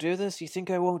I won't do this? You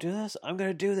think I won't do this? I'm going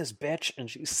to do this, bitch!"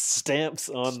 And she stamps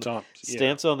on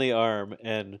the arm,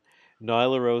 and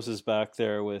Nyla Rose is back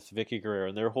there with Vicky Guerrero,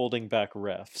 and they're holding back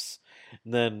refs.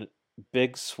 And then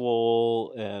Big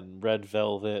Swole and Red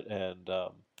Velvet and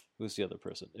who's the other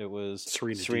person? It was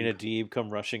Serena Deeb come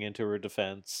rushing into her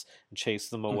defense and chase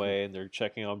them away, and they're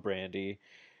checking on Brandy.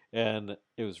 And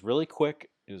it was really quick.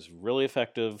 It was really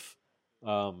effective.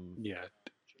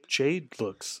 Jade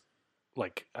looks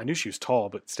like, I knew she was tall,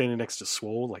 but standing next to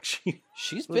Swole, like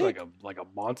she's big, like a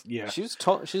monster. Yeah, she's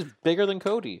tall. She's bigger than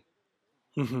Cody.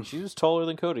 She was taller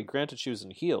than Cody. Granted, she was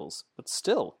in heels, but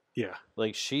still,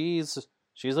 like she's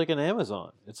like an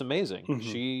Amazon. It's amazing.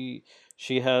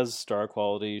 She has star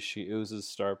quality. She oozes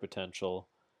star potential.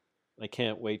 I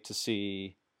can't wait to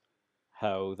see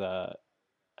how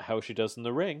she does in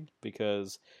the ring,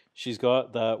 because she's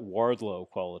got that Wardlow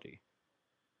quality.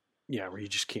 Yeah, where you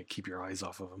just can't keep your eyes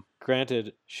off of him.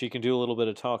 Granted, she can do a little bit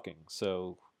of talking,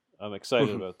 so I'm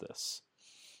excited about this.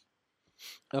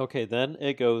 Okay, then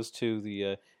it goes to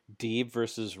the Deeb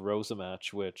versus Rosa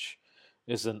match, which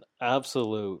is an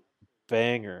absolute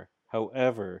banger.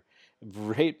 However,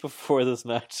 right before this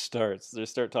match starts, they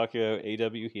start talking about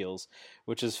AW heels,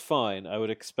 which is fine. I would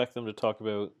expect them to talk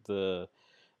about the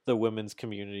women's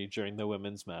community during the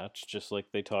women's match, just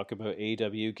like they talk about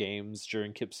AW games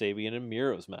during Kip Sabian and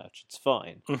Miro's match. It's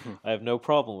fine. I have no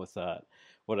problem with that.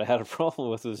 What I had a problem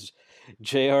with was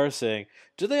JR saying,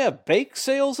 "Do they have bake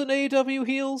sales in AW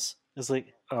heels?" It's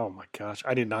like, oh my gosh,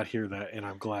 I did not hear that, and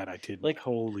I'm glad I didn't. Like,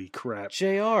 holy crap.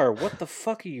 JR, what the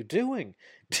fuck are you doing?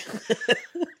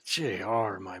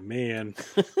 JR, my man.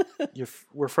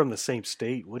 We're from the same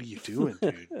state. What are you doing,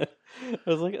 dude? I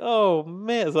was like, oh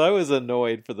man. So I was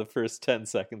annoyed for the first 10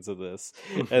 seconds of this.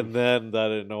 And then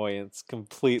that annoyance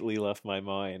completely left my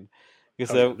mind.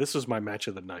 Because This was my match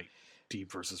of the night.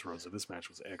 Deeb versus Rosa. This match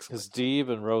was excellent. Because Deeb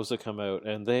and Rosa come out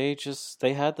and they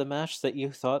had the match that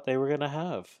you thought they were gonna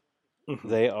have.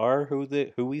 They are who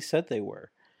we said they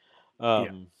were.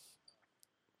 Like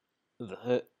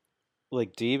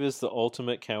Deeb is the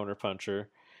ultimate counterpuncher,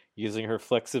 using her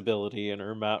flexibility and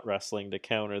her mat wrestling to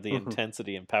counter the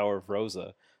intensity and power of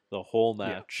Rosa. The whole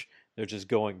match, they're just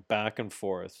going back and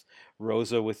forth.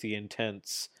 Rosa with the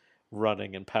intense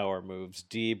running and power moves,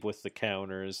 Deeb with the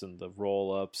counters and the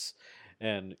roll ups,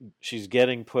 and she's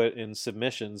getting put in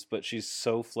submissions, but she's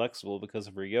so flexible because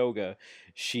of her yoga.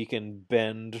 She can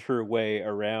bend her way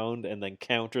around and then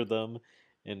counter them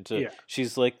into.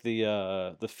 She's like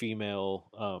the female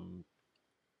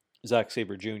Zack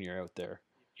Sabre Jr. out there.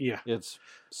 Yeah, it's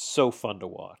so fun to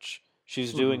watch.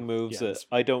 She's doing moves that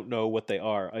I don't know what they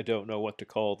are. I don't know what to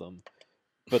call them,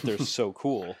 but they're so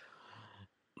cool.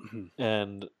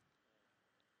 And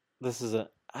this is an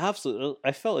absolute.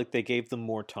 I felt like they gave them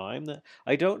more time. That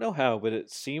I don't know how, but it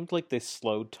seemed like they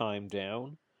slowed time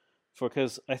down,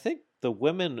 because I think the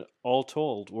women, all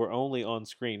told, were only on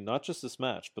screen, not just this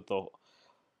match, but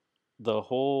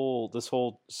this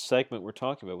whole segment we're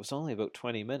talking about was only about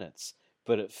 20 minutes,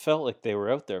 but it felt like they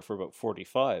were out there for about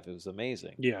 45. It was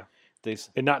amazing. Yeah.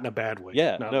 And not in a bad way.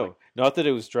 Yeah, not that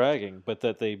it was dragging, but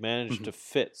that they managed to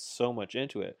fit so much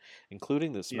into it,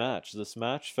 including this match. This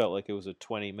match felt like it was a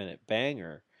 20-minute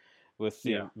banger with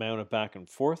the amount of back and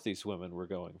forth these women were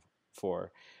going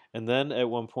for. And then at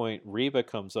one point, Reba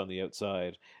comes on the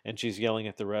outside, and she's yelling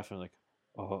at the ref, and I'm like,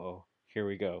 oh, here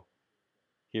we go.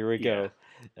 Here we go.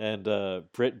 And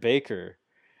Britt Baker,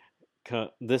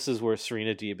 this is where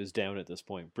Serena Deeb is down at this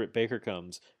point. Britt Baker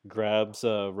comes, grabs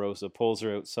Rosa, pulls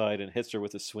her outside, and hits her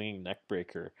with a swinging neck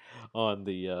breaker on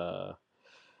the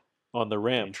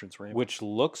ramp, entrance ramp, which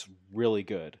looks really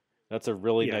good. That's a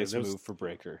really nice move for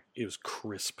Breaker. It was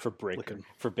crisp for Breaker.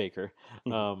 For Baker.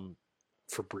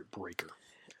 For Britt Baker.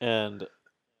 And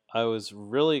I was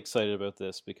really excited about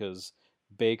this because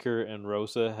Baker and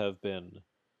Rosa have been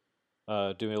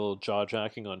doing a little jaw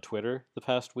jacking on Twitter the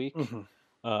past week.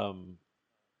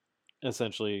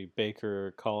 Essentially,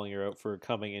 Baker calling her out for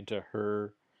coming into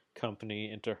her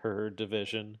company, into her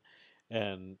division,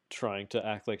 and trying to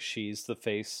act like she's the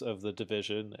face of the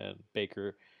division, and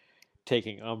Baker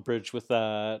taking umbrage with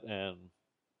that. And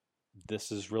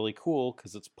this is really cool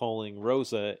because it's pulling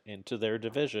Rosa into their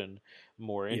division,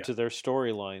 more into their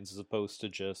storylines, as opposed to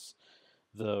just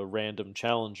the random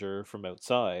challenger from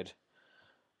outside.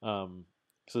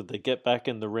 So they get back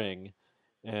in the ring,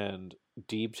 and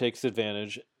Deeb takes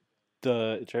advantage.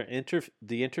 The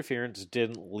interference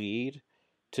didn't lead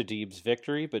to Deeb's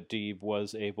victory, but Deeb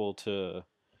was able to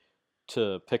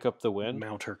pick up the win,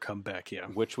 mount her comeback,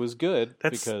 which was good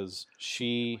because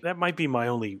that might be my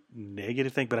only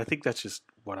negative thing, but I think that's just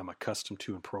what I'm accustomed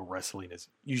to in pro wrestling. Is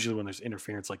usually when there's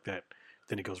interference like that,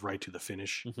 then it goes right to the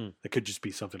finish. That could just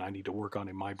be something I need to work on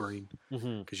in my brain,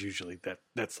 because usually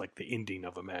that's like the ending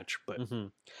of a match. But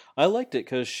I liked it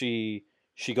because she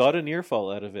got a near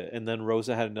fall out of it, and then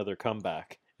Rosa had another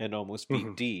comeback and almost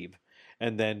beat Deeb,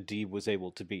 and then Deeb was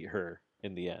able to beat her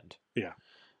in the end. Yeah,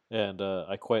 and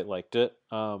I quite liked it.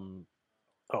 I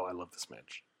love this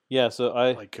match. Yeah, so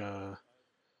I like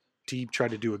Deeb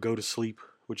tried to do a go to sleep,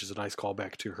 which is a nice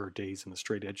callback to her days in the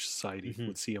Straight Edge Society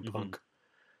with CM Punk.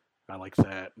 I like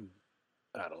that.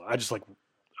 I don't know.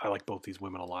 I like both these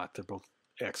women a lot. They're both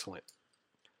excellent.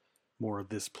 More of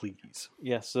this, please.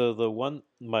 Yeah, so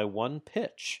my one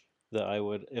pitch that I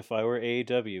would, if I were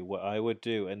AEW, what I would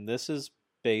do, and this is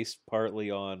based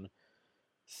partly on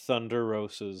Thunder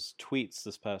Rosa's tweets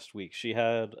this past week. She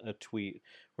had a tweet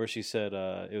where she said,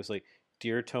 it was like,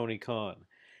 "Dear Tony Khan,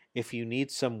 if you need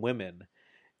some women,"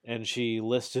 and she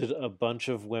listed a bunch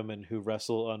of women who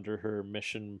wrestle under her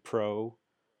Mission Pro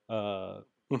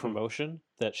promotion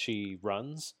that she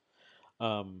runs.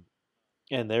 And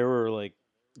there were like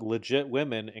legit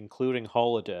women, including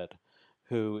Holodead,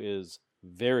 who is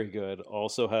very good,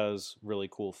 also has really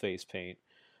cool face paint,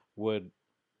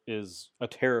 is a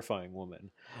terrifying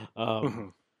woman.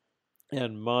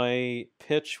 And my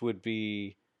pitch would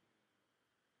be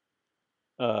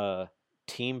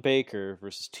Team Baker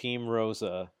versus Team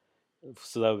Rosa.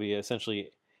 So that would be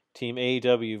essentially Team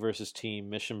AEW versus Team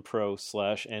Mission Pro /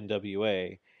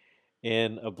 NWA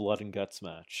in a blood and guts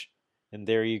match. And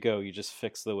there you go. You just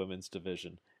fix the women's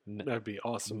division. That'd be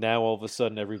awesome. Now all of a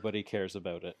sudden everybody cares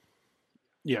about it.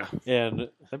 Yeah. And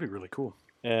that'd be really cool.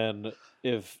 And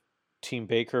if Team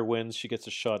Baker wins, she gets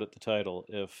a shot at the title.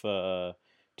 If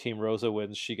Team Rosa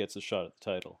wins, she gets a shot at the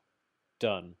title.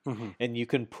 done. Mm-hmm. And you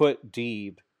can put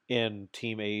Deeb in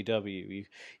Team AEW.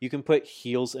 You can put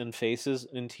heels and faces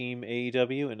in Team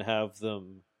AEW and have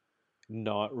them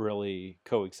not really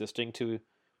coexisting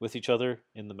with each other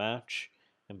in the match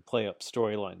and play up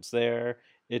storylines there.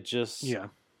 Yeah.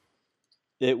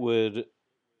 It would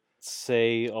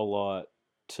say a lot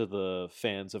to the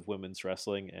fans of women's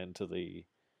wrestling and to the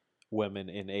women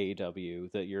in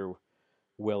AEW that you're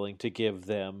willing to give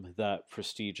them that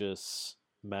prestigious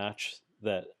match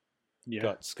that got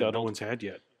That scuttled. no one's had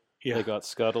yet. Yeah. They got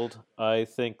scuttled. I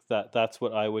think that's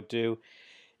what I would do.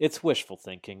 It's wishful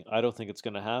thinking. I don't think it's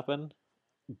going to happen,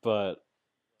 but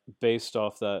based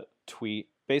off that tweet,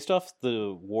 based off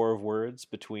the war of words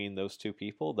between those two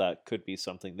people, that could be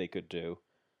something they could do.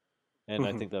 And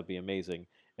I think that'd be amazing.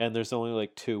 And there's only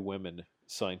like 2 women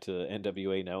signed to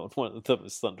NWA now, and one of them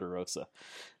is Thunder Rosa.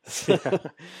 Yeah.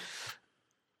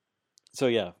 So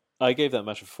yeah, I gave that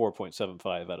match a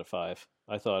 4.75 out of 5.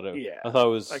 I thought it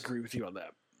was. I agree with you on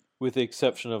that. With the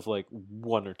exception of like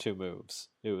 1 or 2 moves,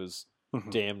 it was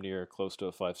damn near close to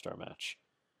a 5-star match.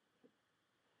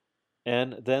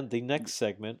 And then the next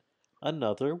segment,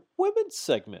 another women's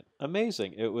segment.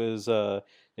 Amazing. It was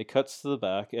it cuts to the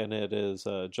back, and it is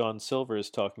John Silver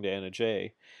talking to Anna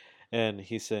Jay, and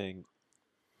he's saying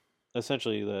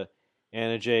essentially that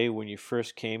Anna Jay, when you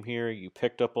first came here, you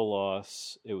picked up a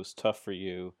loss. It was tough for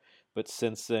you, but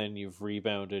since then you've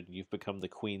rebounded. You've become the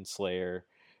Queen Slayer.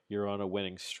 You're on a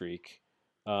winning streak,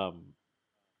 and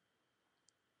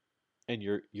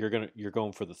you're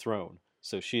going for the throne.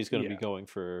 So she's going to be going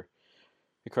for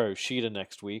Hikaru Shida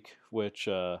next week, which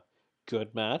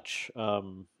good match.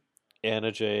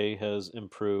 Anna Jay has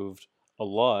improved a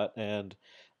lot, and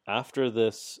after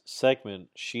this segment,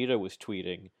 Shida was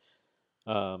tweeting,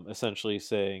 essentially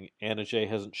saying Anna Jay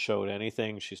hasn't showed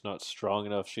anything. She's not strong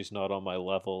enough. She's not on my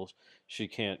level. She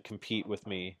can't compete with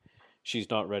me. She's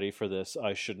not ready for this.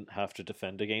 I shouldn't have to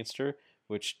defend against her,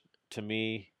 which to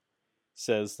me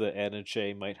says that Anna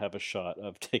Jay might have a shot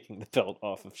of taking the belt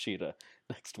off of Shida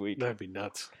next week. That'd be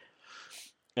nuts.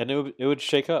 And it would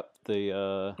shake up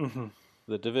the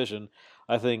division.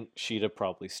 I think Shida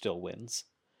probably still wins,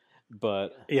 but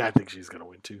yeah, I think she's gonna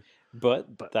win too.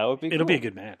 But that would be it'll cool. be a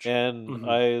good match. And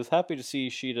I was happy to see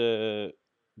Shida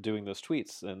doing those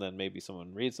tweets, and then maybe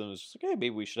someone reads them and is just like, hey, maybe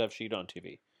we should have Shida on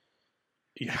TV.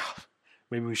 Yeah,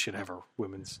 maybe we should have our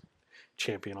women's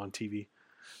champion on TV.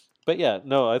 But yeah,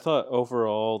 no, I thought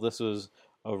overall this was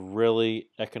a really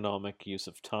economic use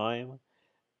of time,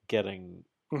 getting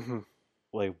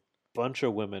like a bunch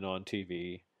of women on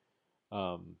TV.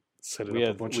 Setting up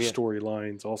a bunch of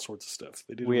storylines, all sorts of stuff.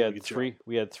 They did we a had really good three. job.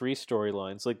 We had 3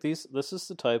 storylines. Like these. This is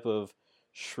the type of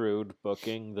shrewd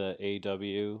booking that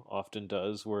AEW often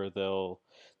does, where they'll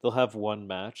have one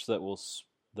match that will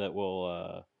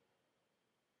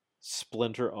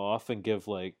splinter off and give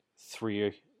like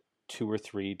 2 or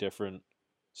 3 different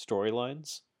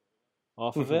storylines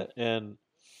off of it, and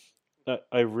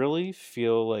I really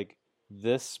feel like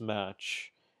this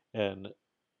match and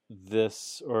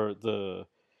this, or the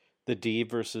D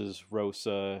versus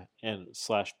Rosa and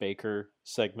 / Baker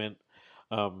segment,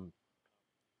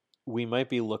 we might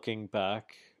be looking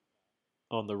back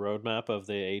on the roadmap of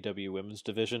the AEW women's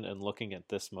division and looking at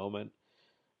this moment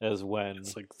as when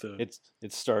It's like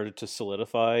it started to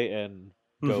solidify and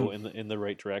go in the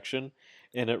right direction.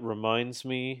 And it reminds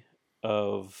me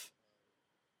of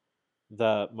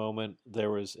that moment.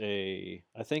 There was I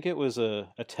think it was a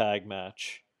tag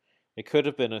match. It could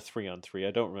have been a 3-on-3.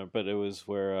 I don't remember, but it was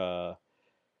where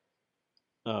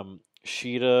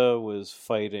Shida was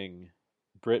fighting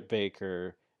Britt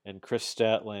Baker and Chris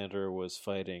Statlander was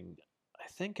fighting, I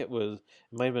think it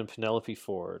might have been Penelope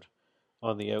Ford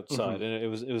on the outside, and it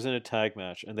was in a tag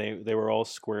match, and they were all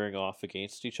squaring off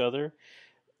against each other,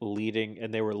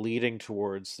 they were leading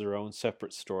towards their own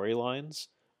separate storylines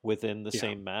within the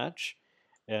same match,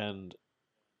 and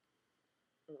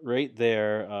right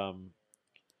there,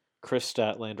 Chris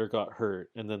Statlander got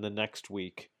hurt, and then the next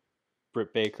week,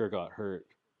 Britt Baker got hurt,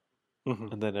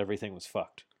 and then everything was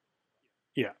fucked.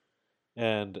 Yeah.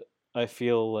 And I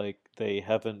feel like they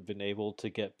haven't been able to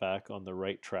get back on the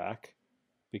right track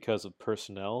because of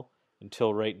personnel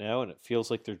until right now, and it feels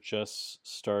like they're just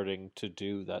starting to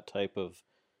do that type of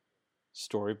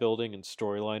story building and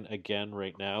storyline again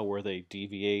right now, where they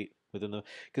deviate within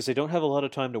because they don't have a lot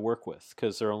of time to work with,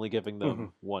 because they're only giving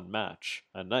them one match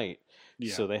a night,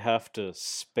 so they have to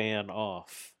span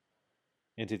off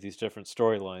into these different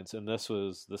storylines, and this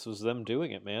was them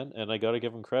doing it, man. And I got to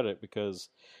give them credit, because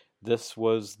this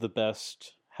was the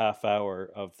best half hour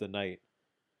of the night,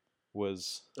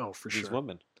 was for these sure.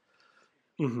 women.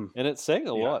 And it's saying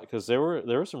a lot, because there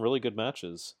were some really good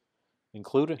matches,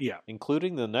 including Yeah.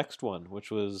 including the next one,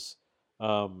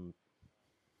 um,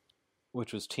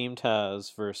 which was Team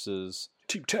Taz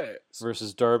Team Taz.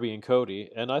 versus Darby and Cody,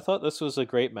 and I thought this was a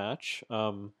great match.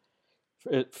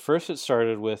 It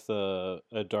started with a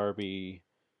Darby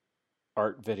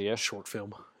art video, Short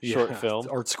film. short film,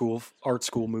 Art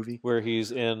school movie. where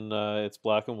he's in it's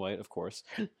black and white, of course.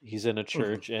 He's in a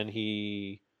church and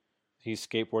he's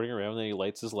skateboarding around and he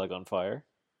lights his leg on fire.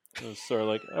 It's sort of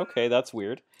like, okay, that's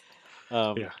weird.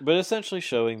 But essentially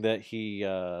showing that he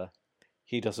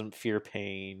doesn't fear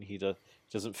pain. He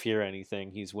doesn't fear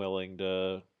anything. He's willing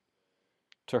to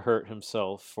hurt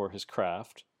himself for his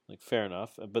craft. Like, fair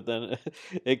enough. But then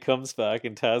it comes back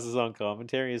and Taz is on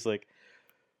commentary. He's like,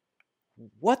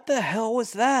 what the hell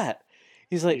was that?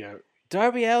 He's like,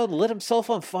 Darby Allin lit himself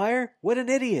on fire? What an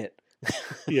idiot.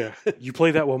 Yeah. You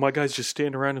play that while my guys just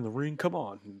stand around in the ring? Come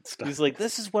on. He's like,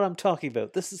 this is what I'm talking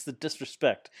about. This is the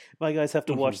disrespect. My guys have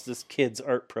to watch this kid's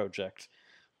art project.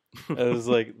 I was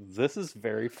like, this is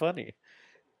very funny.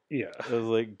 Yeah. I was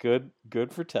like, good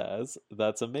for Taz.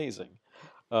 That's amazing.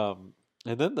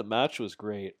 And then the match was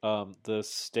great. The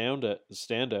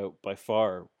standout by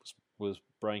far was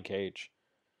Brian Cage.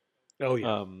 Oh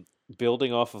yeah.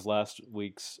 Building off of last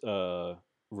week's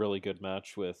really good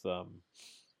match with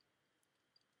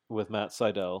Matt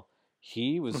Sydal,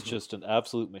 he was just an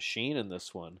absolute machine in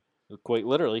this one. Quite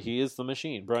literally, he is the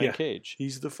machine. Brian Cage.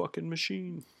 He's the fucking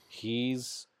machine. He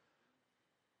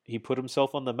put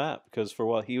himself on the map because for a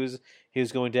while he was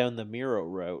going down the Miro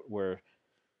route where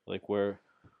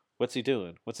what's he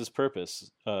doing? What's his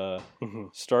purpose?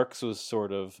 Starks was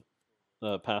sort of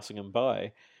passing him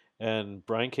by, and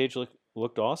Brian Cage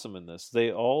looked awesome in this.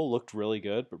 They all looked really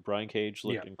good, but Brian Cage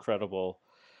looked incredible.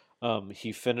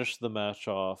 He finished the match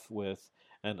off with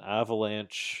an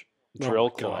avalanche drill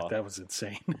claw. God, that was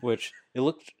insane. Which it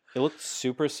looked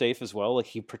super safe as well. Like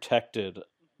he protected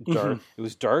Darby. It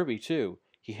was Darby too.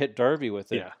 He hit Darby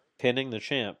with it, pinning the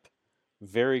champ.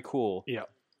 Very cool. Yeah.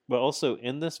 But also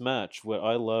in this match, what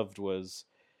I loved was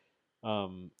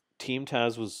Team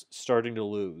Taz was starting to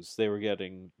lose. They were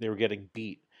getting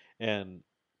beat, and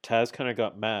Taz kind of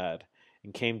got mad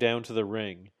and came down to the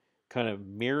ring, kind of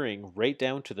mirroring right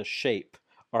down to the shape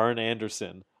Arn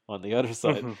Anderson on the other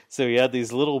side. So he had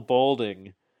these little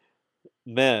balding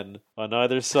men on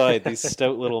either side, these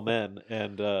stout little men,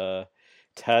 and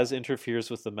Taz interferes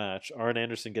with the match. Arn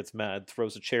Anderson gets mad,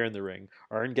 throws a chair in the ring.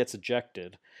 Arn gets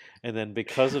ejected, and then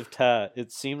because of Taz,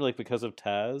 it seemed like because of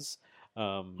Taz,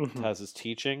 Taz's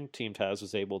teaching, Team Taz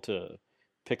was able to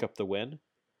pick up the win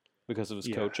because of his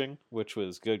coaching, which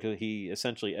was good because he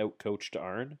essentially outcoached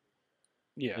Arn.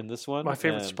 Yeah, in this one, my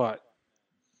favorite spot.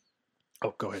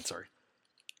 Oh, go ahead. Sorry.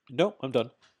 No, I'm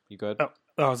done. You go ahead. Oh,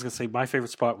 I was gonna say my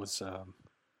favorite spot was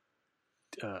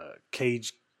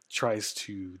Cage tries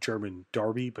to German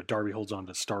Darby, but Darby holds on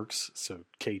to Starks, so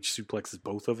Cage suplexes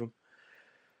both of them.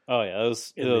 Oh yeah,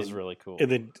 it was really cool.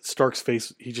 And then Stark's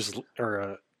face,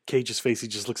 Cage's face, he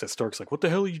just looks at Starks like, "What the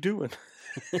hell are you doing?"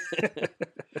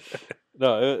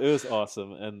 No, it was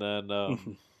awesome. And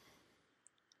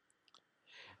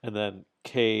then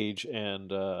Cage and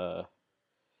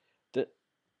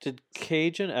did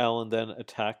Cage and Allin then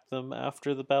attack them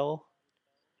after the bell?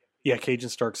 Yeah, Cage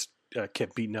and Starks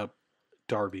kept beating up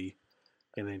Darby,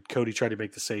 and then Cody tried to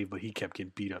make the save, but he kept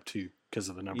getting beat up too because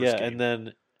of the numbers. Yeah, game.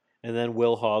 and then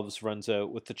Will Hobbs runs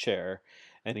out with the chair,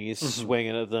 and he's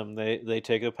swinging at them. They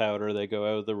take a powder. They go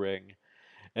out of the ring,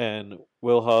 and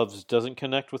Will Hobbs doesn't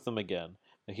connect with them again.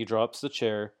 He drops the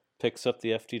chair, picks up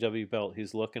the FTW belt.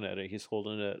 He's looking at it. He's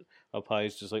holding it up high.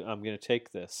 He's just like, I'm going to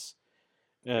take this.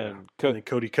 And then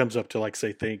Cody comes up to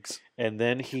say thanks. And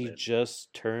then he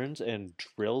just turns and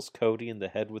drills Cody in the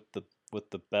head with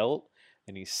the belt.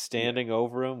 And he's standing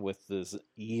over him with this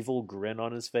evil grin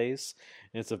on his face.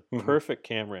 And it's a perfect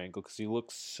camera angle because he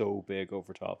looks so big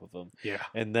over top of him. Yeah.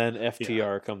 And then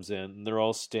FTR comes in and they're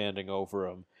all standing over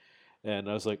him. And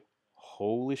I was like,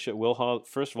 holy shit.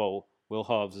 First of all, Will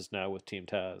Hobbs is now with Team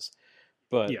Taz.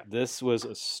 But this was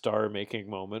a star-making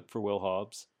moment for Will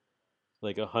Hobbs.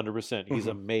 100%. He's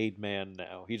a made man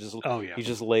now. He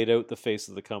just laid out the face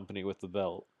of the company with the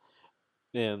belt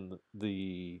in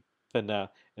the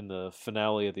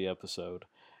finale of the episode.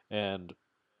 And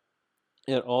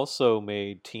it also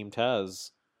made Team Taz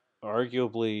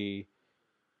arguably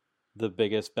the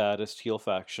biggest, baddest heel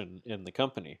faction in the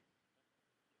company.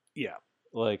 Yeah.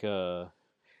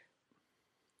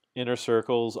 Inner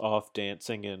Circle's off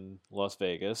dancing in Las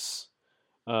Vegas.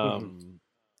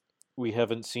 We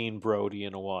haven't seen Brody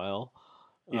in a while.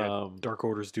 Yeah, Dark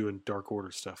Order's doing Dark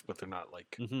Order stuff, but they're not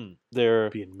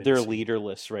they're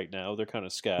leaderless right now. They're kind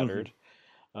of scattered.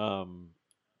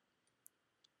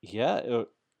 yeah,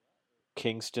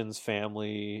 Kingston's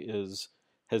family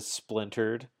has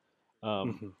splintered.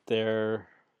 Hmm.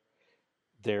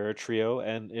 They're a trio,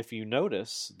 and if you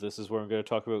notice, this is where I'm going to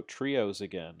talk about trios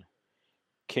again.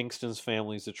 Kingston's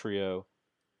family's a trio,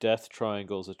 Death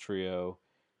Triangle's a trio,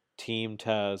 Team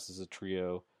Taz is a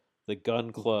trio. The Gun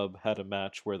Hmm. Club had a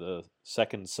match where the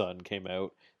second son came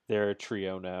out. They're a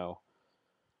trio now.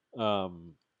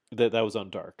 Um, that was on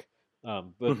Dark, but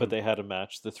Hmm. they had a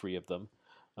match, the three of them.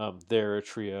 They're a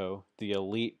trio. The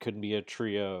Elite could be a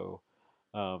trio.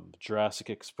 Jurassic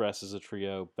Express is a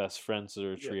trio. Best Friends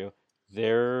are a Yeah. trio.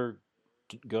 They're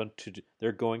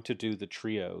they're going to do the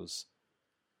trios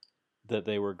that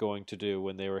they were going to do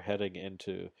when they were heading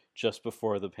into just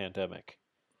before the pandemic.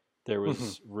 There Hmm.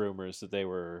 was rumors that they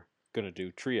were going to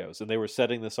do trios, and they were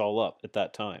setting this all up at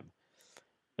that time.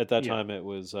 At that Yeah. time, it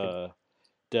was And-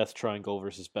 Death Triangle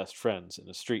versus Best Friends in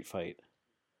a street fight,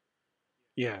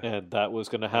 yeah. and that was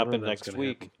going to I happen remember that was next going to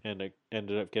happen. week, and it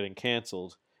ended up getting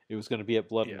canceled. It was going to be at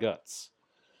Blood and Yeah. Guts.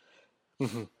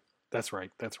 Hmm. That's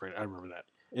right. That's right. I remember that.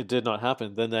 It did not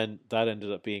happen. Then that ended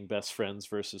up being Best Friends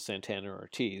versus Santana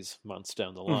Ortiz months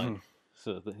down the Hmm. line.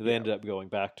 So they Yeah. ended up going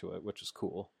back to it, which is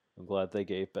cool. I'm glad they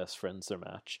gave Best Friends their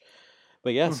match.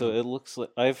 But yeah, so Hmm. it looks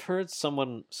like I've heard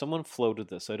someone floated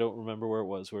this. I don't remember where it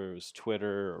was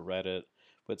Twitter or Reddit,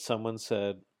 but someone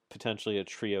said potentially a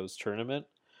trios tournament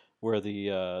where the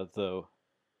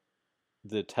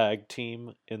tag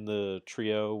team in the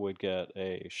trio would get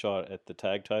a shot at the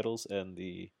tag titles, and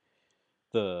the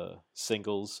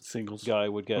singles Singles. guy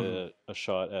would get Hmm. a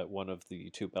shot at one of the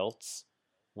two belts,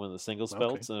 one of the singles Okay.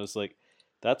 belts. And I was like,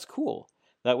 that's cool.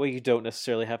 That way you don't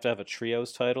necessarily have to have a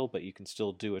trios title, but you can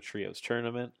still do a trios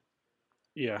tournament.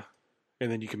 Yeah.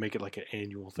 And then you can make it like an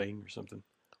annual thing or something.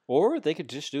 Or they could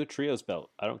just do a trios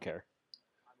belt. I don't care.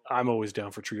 I'm always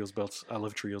down for trios belts. I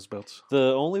love trios belts.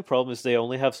 The only problem is they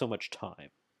only have so much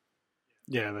time.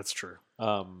 Yeah, that's true.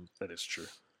 Um, That is true.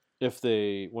 if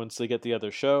they once they get the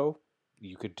other show,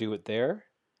 you could do it there.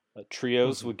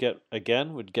 Trios Hmm. would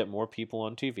get more people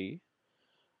on TV.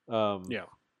 Um, Yeah.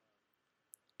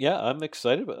 yeah, I'm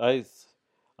excited, but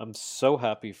I'm so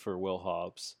happy for Will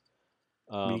Hobbs.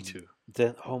 Me Um, too.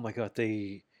 then oh my god,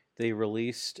 they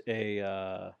released a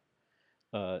uh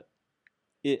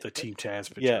it The Team Taz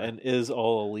yeah, picture. and is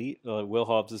all elite. Will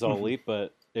Hobbs is all Hmm. elite,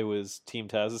 but it was Team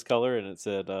Taz's color, and it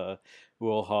said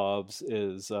Will Hobbs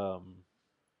is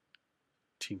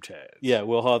Team Taz. yeah,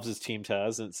 Will Hobbs is Team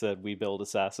Taz, and it said we build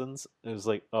assassins. It was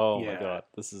like, oh my Yeah. god,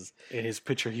 this is. In his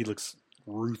picture, he looks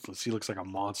ruthless. He looks like a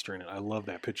monster in it. I love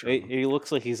that picture of It, him. he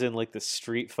looks like he's in like the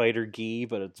Street Fighter gi,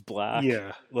 but it's black.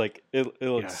 Yeah. Like it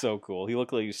looks Yeah. so cool. He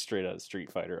looked like he's straight out of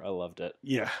Street Fighter. I loved it.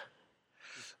 Yeah.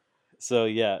 So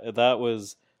yeah, that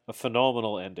was a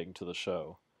phenomenal ending to the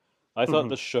show. I thought Hmm.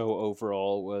 the show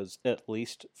overall was at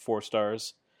least 4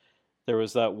 stars. There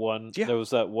was that one. Yeah. There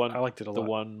was that I one. liked it a The lot.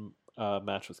 one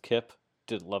match with Kip.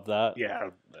 Didn't love that.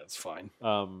 Yeah, that's fine.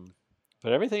 Um,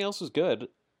 but everything else was good.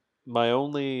 My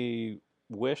only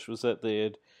wish was that they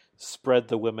had spread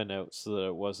the women out so that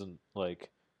it wasn't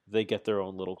like they get their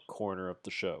own little corner of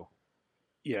the show.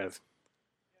 Yeah.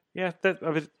 Yeah, that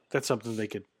I mean, that's something they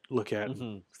could look at and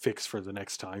Hmm fix for the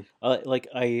next time.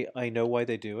 I know why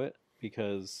they do it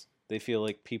because they feel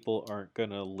like people aren't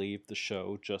gonna leave the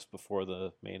show just before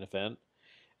the main event.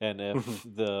 And Hmm. if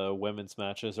the women's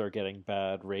matches are getting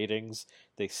bad ratings,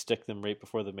 they stick them right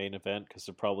before the main event because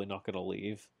they're probably not going to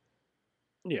leave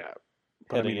Yeah.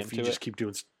 But I heading mean, if you into just it. keep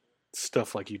doing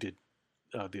stuff like you did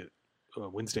the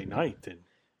Wednesday night, then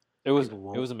It was people it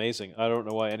won't. was amazing. I don't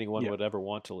know why anyone Yeah. would ever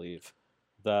want to leave.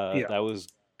 That Yeah. was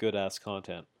good ass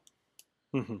content.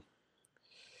 Hmm.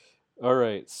 All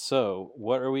right, so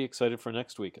what are we excited for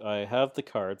next week? I have the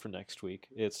card for next week.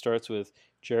 It starts with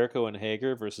Jericho and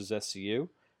Hager versus SCU.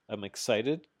 I'm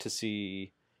excited to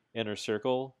see Inner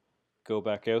Circle go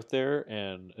back out there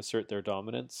and assert their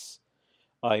dominance.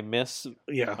 I miss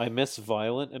Yeah. I miss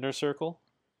violent Inner Circle.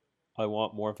 I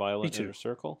want more Me violent Inner too.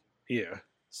 Circle. Yeah. They've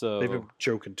So been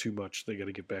joking too much. They got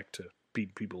to get back to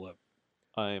beating people up.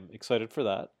 I'm excited for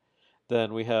that.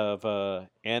 Then we have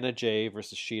Anna Jay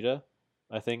versus Sheeta.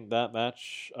 I think that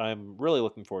match. I'm really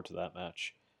looking forward to that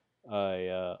match.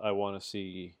 I want to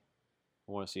see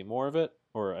more of it,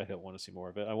 or I don't want to see more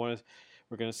of it. I want to.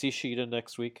 We're going to see Sheeta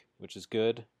next week, which is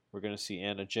good. We're going to see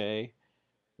Anna Jay,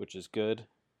 which is good.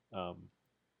 Um,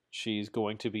 she's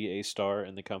going to be a star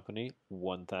in the company,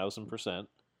 1,000%,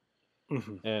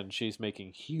 Hmm. and she's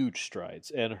making huge strides.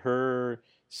 And her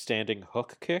standing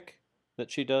hook kick that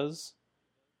she does,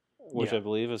 which Yeah. I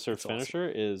believe is her That's awesome. finisher,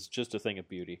 is just a thing of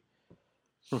beauty.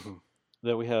 Hmm.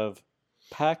 Then we have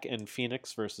Pac and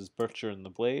Phoenix versus Butcher and the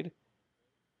Blade.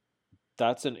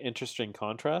 that's an interesting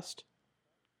contrast.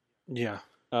 Yeah,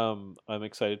 I'm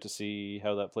excited to see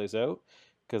how that plays out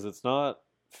because it's not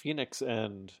Phoenix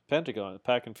and Pentagon,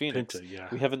 Pac and Phoenix. Penta. Yeah,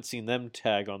 We haven't seen them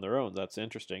tag on their own. That's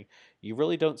interesting. You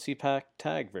really don't see Pac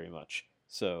tag very much,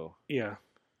 so yeah,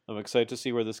 I'm excited to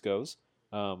see where this goes.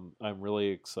 I'm really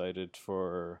excited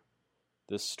for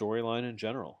this storyline in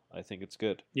general. I think it's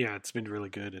good. yeah. It's been really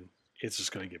good, and it's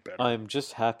just going to get better. I'm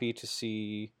just happy to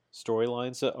see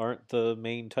storylines that aren't the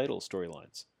main title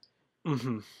storylines.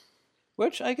 Mm-hmm.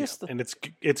 Which I Yeah, guess and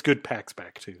it's good. Pac's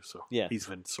back too, so yeah, he's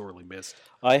been sorely missed.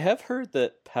 I have heard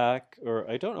that Pac, or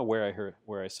I don't know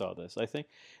where I saw this. I think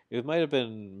it might have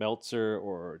been Meltzer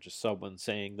or just someone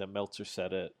saying that Meltzer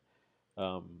said it.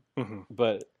 Mm-hmm.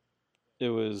 But it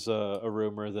was a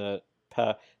rumor that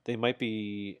Pac they might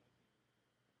be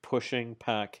pushing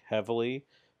Pac heavily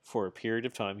for a period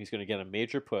of time. He's going to get a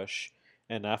major push,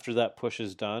 and after that push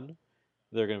is done,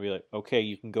 they're going to be like, okay,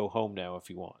 you can go home now if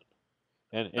you want,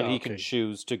 and he can Okay.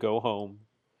 choose to go home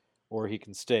or he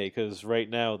can stay. Because right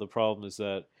now the problem is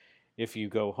that if you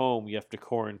go home, you have to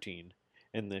quarantine,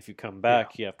 and if you come Yeah.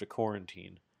 back, you have to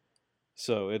quarantine.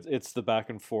 So it's the back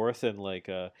and forth, and like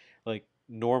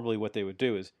normally what they would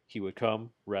do is he would come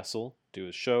wrestle, do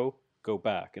his show, go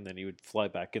back, and then he would fly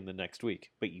back in the next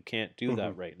week. But you can't do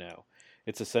that Mm-hmm. right now.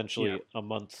 It's Yeah. essentially a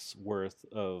month's worth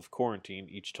of quarantine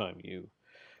each time you,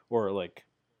 or like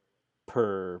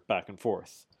per back and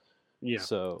forth. Yeah.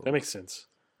 So That makes sense.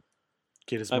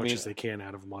 Get as I much mean, as they can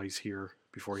out of him while he's here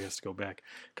before he has to go back.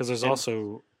 Because there's and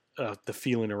also the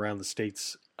feeling around the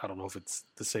states. I don't know if it's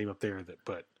the same up there,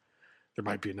 but there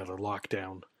might be another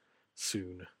lockdown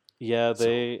soon. yeah, So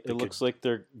it looks like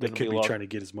they're they going to could be be trying to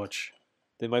get as much.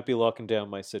 They might be locking down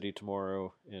my city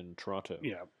tomorrow in Toronto,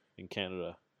 Yeah. in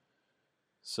Canada.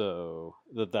 So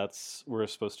that's we're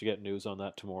supposed to get news on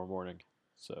that tomorrow morning.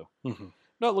 So Mm-hmm.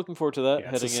 not looking forward to that.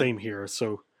 Yeah. It's the same here.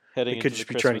 So Heading they could into the just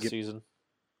be trying to Christmas get. season.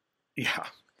 Yeah.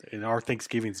 And our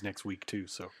Thanksgiving's next week too.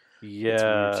 So it's a weird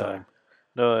Yeah, time.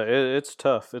 no, it's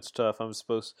tough. It's tough. I was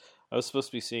supposed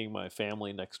to be seeing my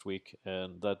family next week,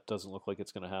 and that doesn't look like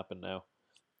it's going to happen now,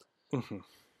 Mm-hmm.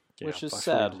 Yeah. which is I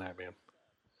feel you sad. on that, man.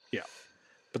 Yeah.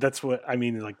 But that's what I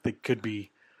mean. Like they could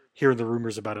be hearing the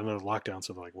rumors about another lockdown,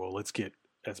 so they're like, "Well, let's get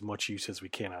as much use as we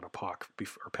can out of Pac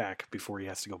before he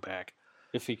has to go back."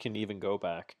 If he can even go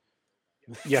back.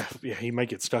 Yeah, yeah, he might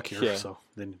get stuck here. Yeah. So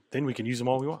then we can use him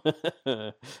all we want.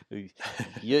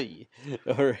 Yeah.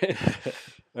 All right.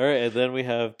 All right, and then we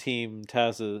have Team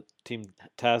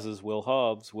Taz's Will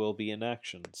Hobbs will be in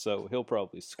action, so he'll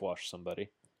probably squash somebody.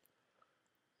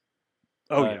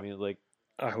 Oh I yeah, mean, like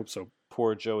I hope so.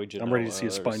 poor Joey Janela. I'm ready to see a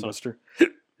or spine some- buster.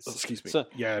 Excuse me. So,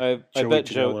 Yeah, I Joey bet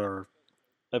Janela or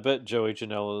I bet Joey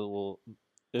Janela will,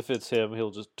 if it's him, he'll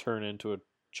just turn into a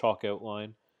chalk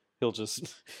outline. He'll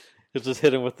just he'll just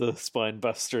hit him with the spine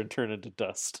buster and turn into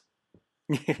dust.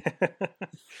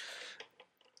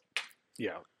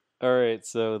 yeah. All right,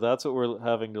 so that's what we're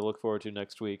having to look forward to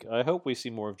next week. I hope we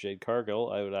see more of Jade Cargill.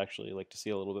 I would actually like to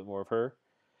see a little bit more of her.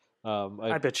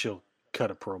 I bet she'll cut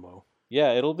a promo.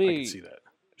 Yeah, it'll I can be. see that.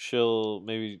 She'll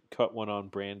maybe cut one on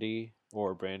Brandy,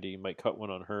 or Brandy might cut one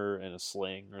on her in a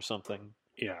sling or something,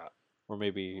 Yeah. or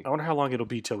maybe I wonder how long it'll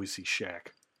be till we see Shaq.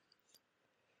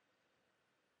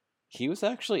 he was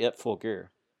actually at Full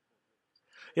Gear.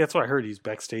 Yeah, that's what I heard. He's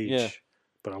backstage. Yeah.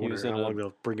 But I He wonder was how in a- long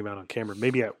they'll bring him out on camera.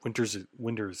 Maybe at Winter's.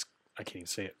 I can't even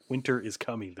say it. Winter is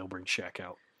coming. They'll bring Shaq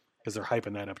out because they're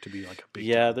hyping that up to be like a big.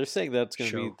 Yeah, time they're saying that's going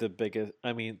to be show. the biggest.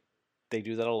 I mean, they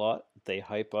do that a lot. They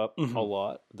hype up a Mhm.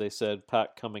 lot. They said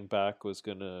Pat coming back was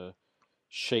going to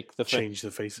shake the change the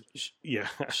face. Yeah,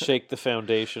 shake the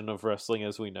foundation of wrestling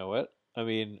as we know it. I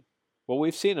mean, well,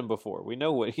 we've seen him before. We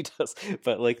know what he does.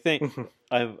 But like,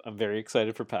 I'm very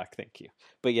excited for Pac. Thank you.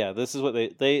 But yeah, this is what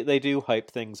they do hype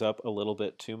things up a little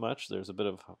bit too much. There's a bit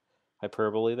of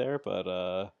hyperbole there,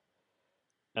 but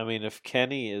I mean, if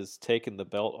Kenny is taking the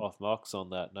belt off Mox on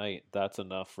that night, that's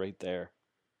enough right there.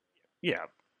 yeah.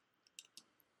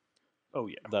 Oh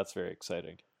yeah. That's very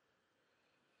exciting.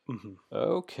 hmm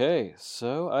Okay,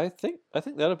 so I think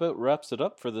that about wraps it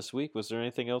up for this week. Was there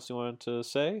anything else you wanted to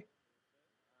say?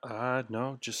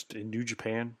 No, just in New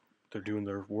Japan, they're doing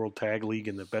their World Tag League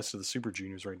and the Best of the Super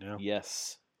Juniors right now.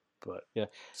 Yes. But Yeah.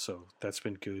 so that's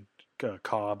been good.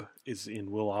 Cobb is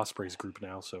in Will Ospreay's group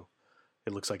now, so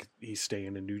it looks like he's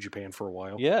staying in New Japan for a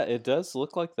while. Yeah, it does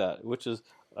look like that, which is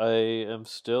I am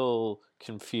still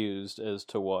confused as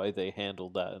to why they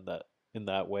handled that in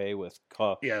that way with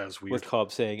Cobb. Yeah, that was weird. With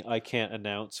Cobb saying I can't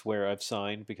announce where I've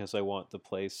signed because I want the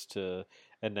place to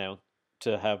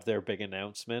have their big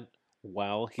announcement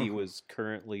while he Mhm. was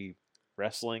currently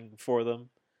wrestling for them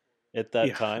at that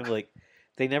Yeah. time. Like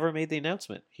they never made the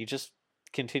announcement. He just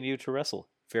continue to wrestle.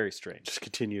 Very strange. Just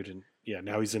continued, and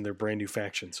now he's in their brand new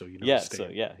faction. So Yeah, he's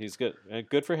staying. so he's good.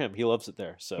 Good for him. He loves it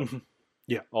there. So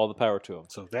Yeah, all the power to him.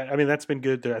 So that's been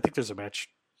good. I think there's a match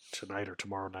tonight or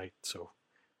tomorrow night. So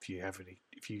if you have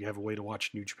a way to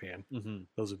watch New Japan,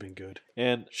 those have been good.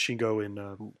 And Shingo and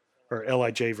or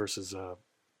Lij versus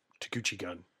Taguchi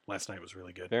Gun last night was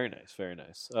really good. Very nice, very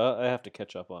nice. I have to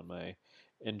catch up on my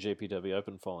NJPW. I've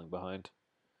been falling behind.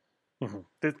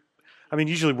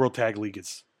 Usually World Tag League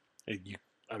is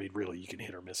really you can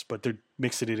hit or miss, but they're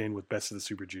mixing it in with Best of the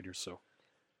Super Juniors, so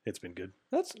it's been good.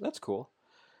 That's cool.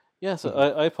 Yeah, so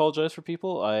I apologize for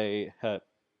people.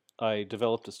 I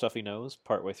developed a stuffy nose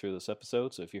partway through this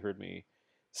episode, so if you heard me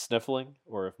sniffling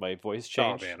or if my voice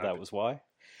changed, that was why.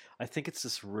 I think it's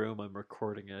this room I'm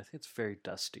recording in. I think it's very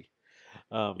dusty.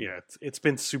 It's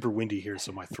been super windy here,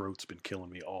 so my throat's been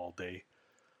killing me all day.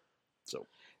 So.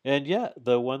 And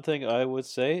the one thing I would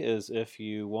say is if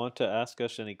you want to ask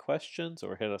us any questions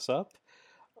or hit us up,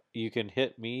 you can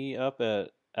hit me up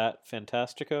at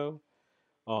Fantastico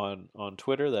on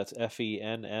Twitter. That's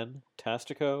FENN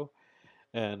Tastico.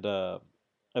 And I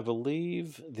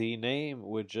believe the name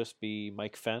would just be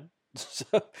Mike Fenn.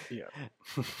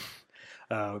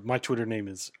 My Twitter name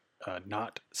is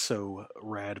Not So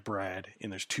Rad Brad,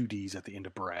 and there's 2 D's at the end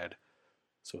of Brad.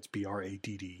 So it's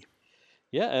BRADD.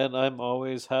 Yeah, and I'm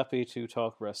always happy to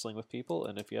talk wrestling with people.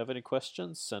 And if you have any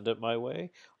questions, send it my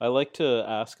way. I like to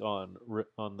ask on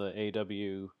the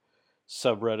AW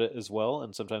subreddit as well,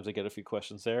 and sometimes I get a few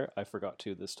questions there. I forgot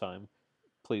to this time.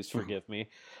 Please forgive me.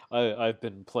 I've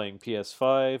been playing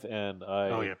PS5, and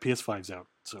PS5's out,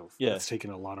 so it's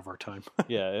taken a lot of our time.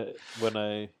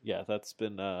 That's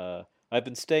been I've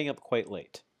been staying up quite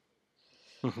late.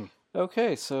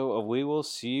 Okay, so we will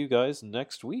see you guys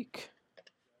next week.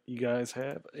 You guys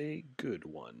have a good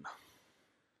one.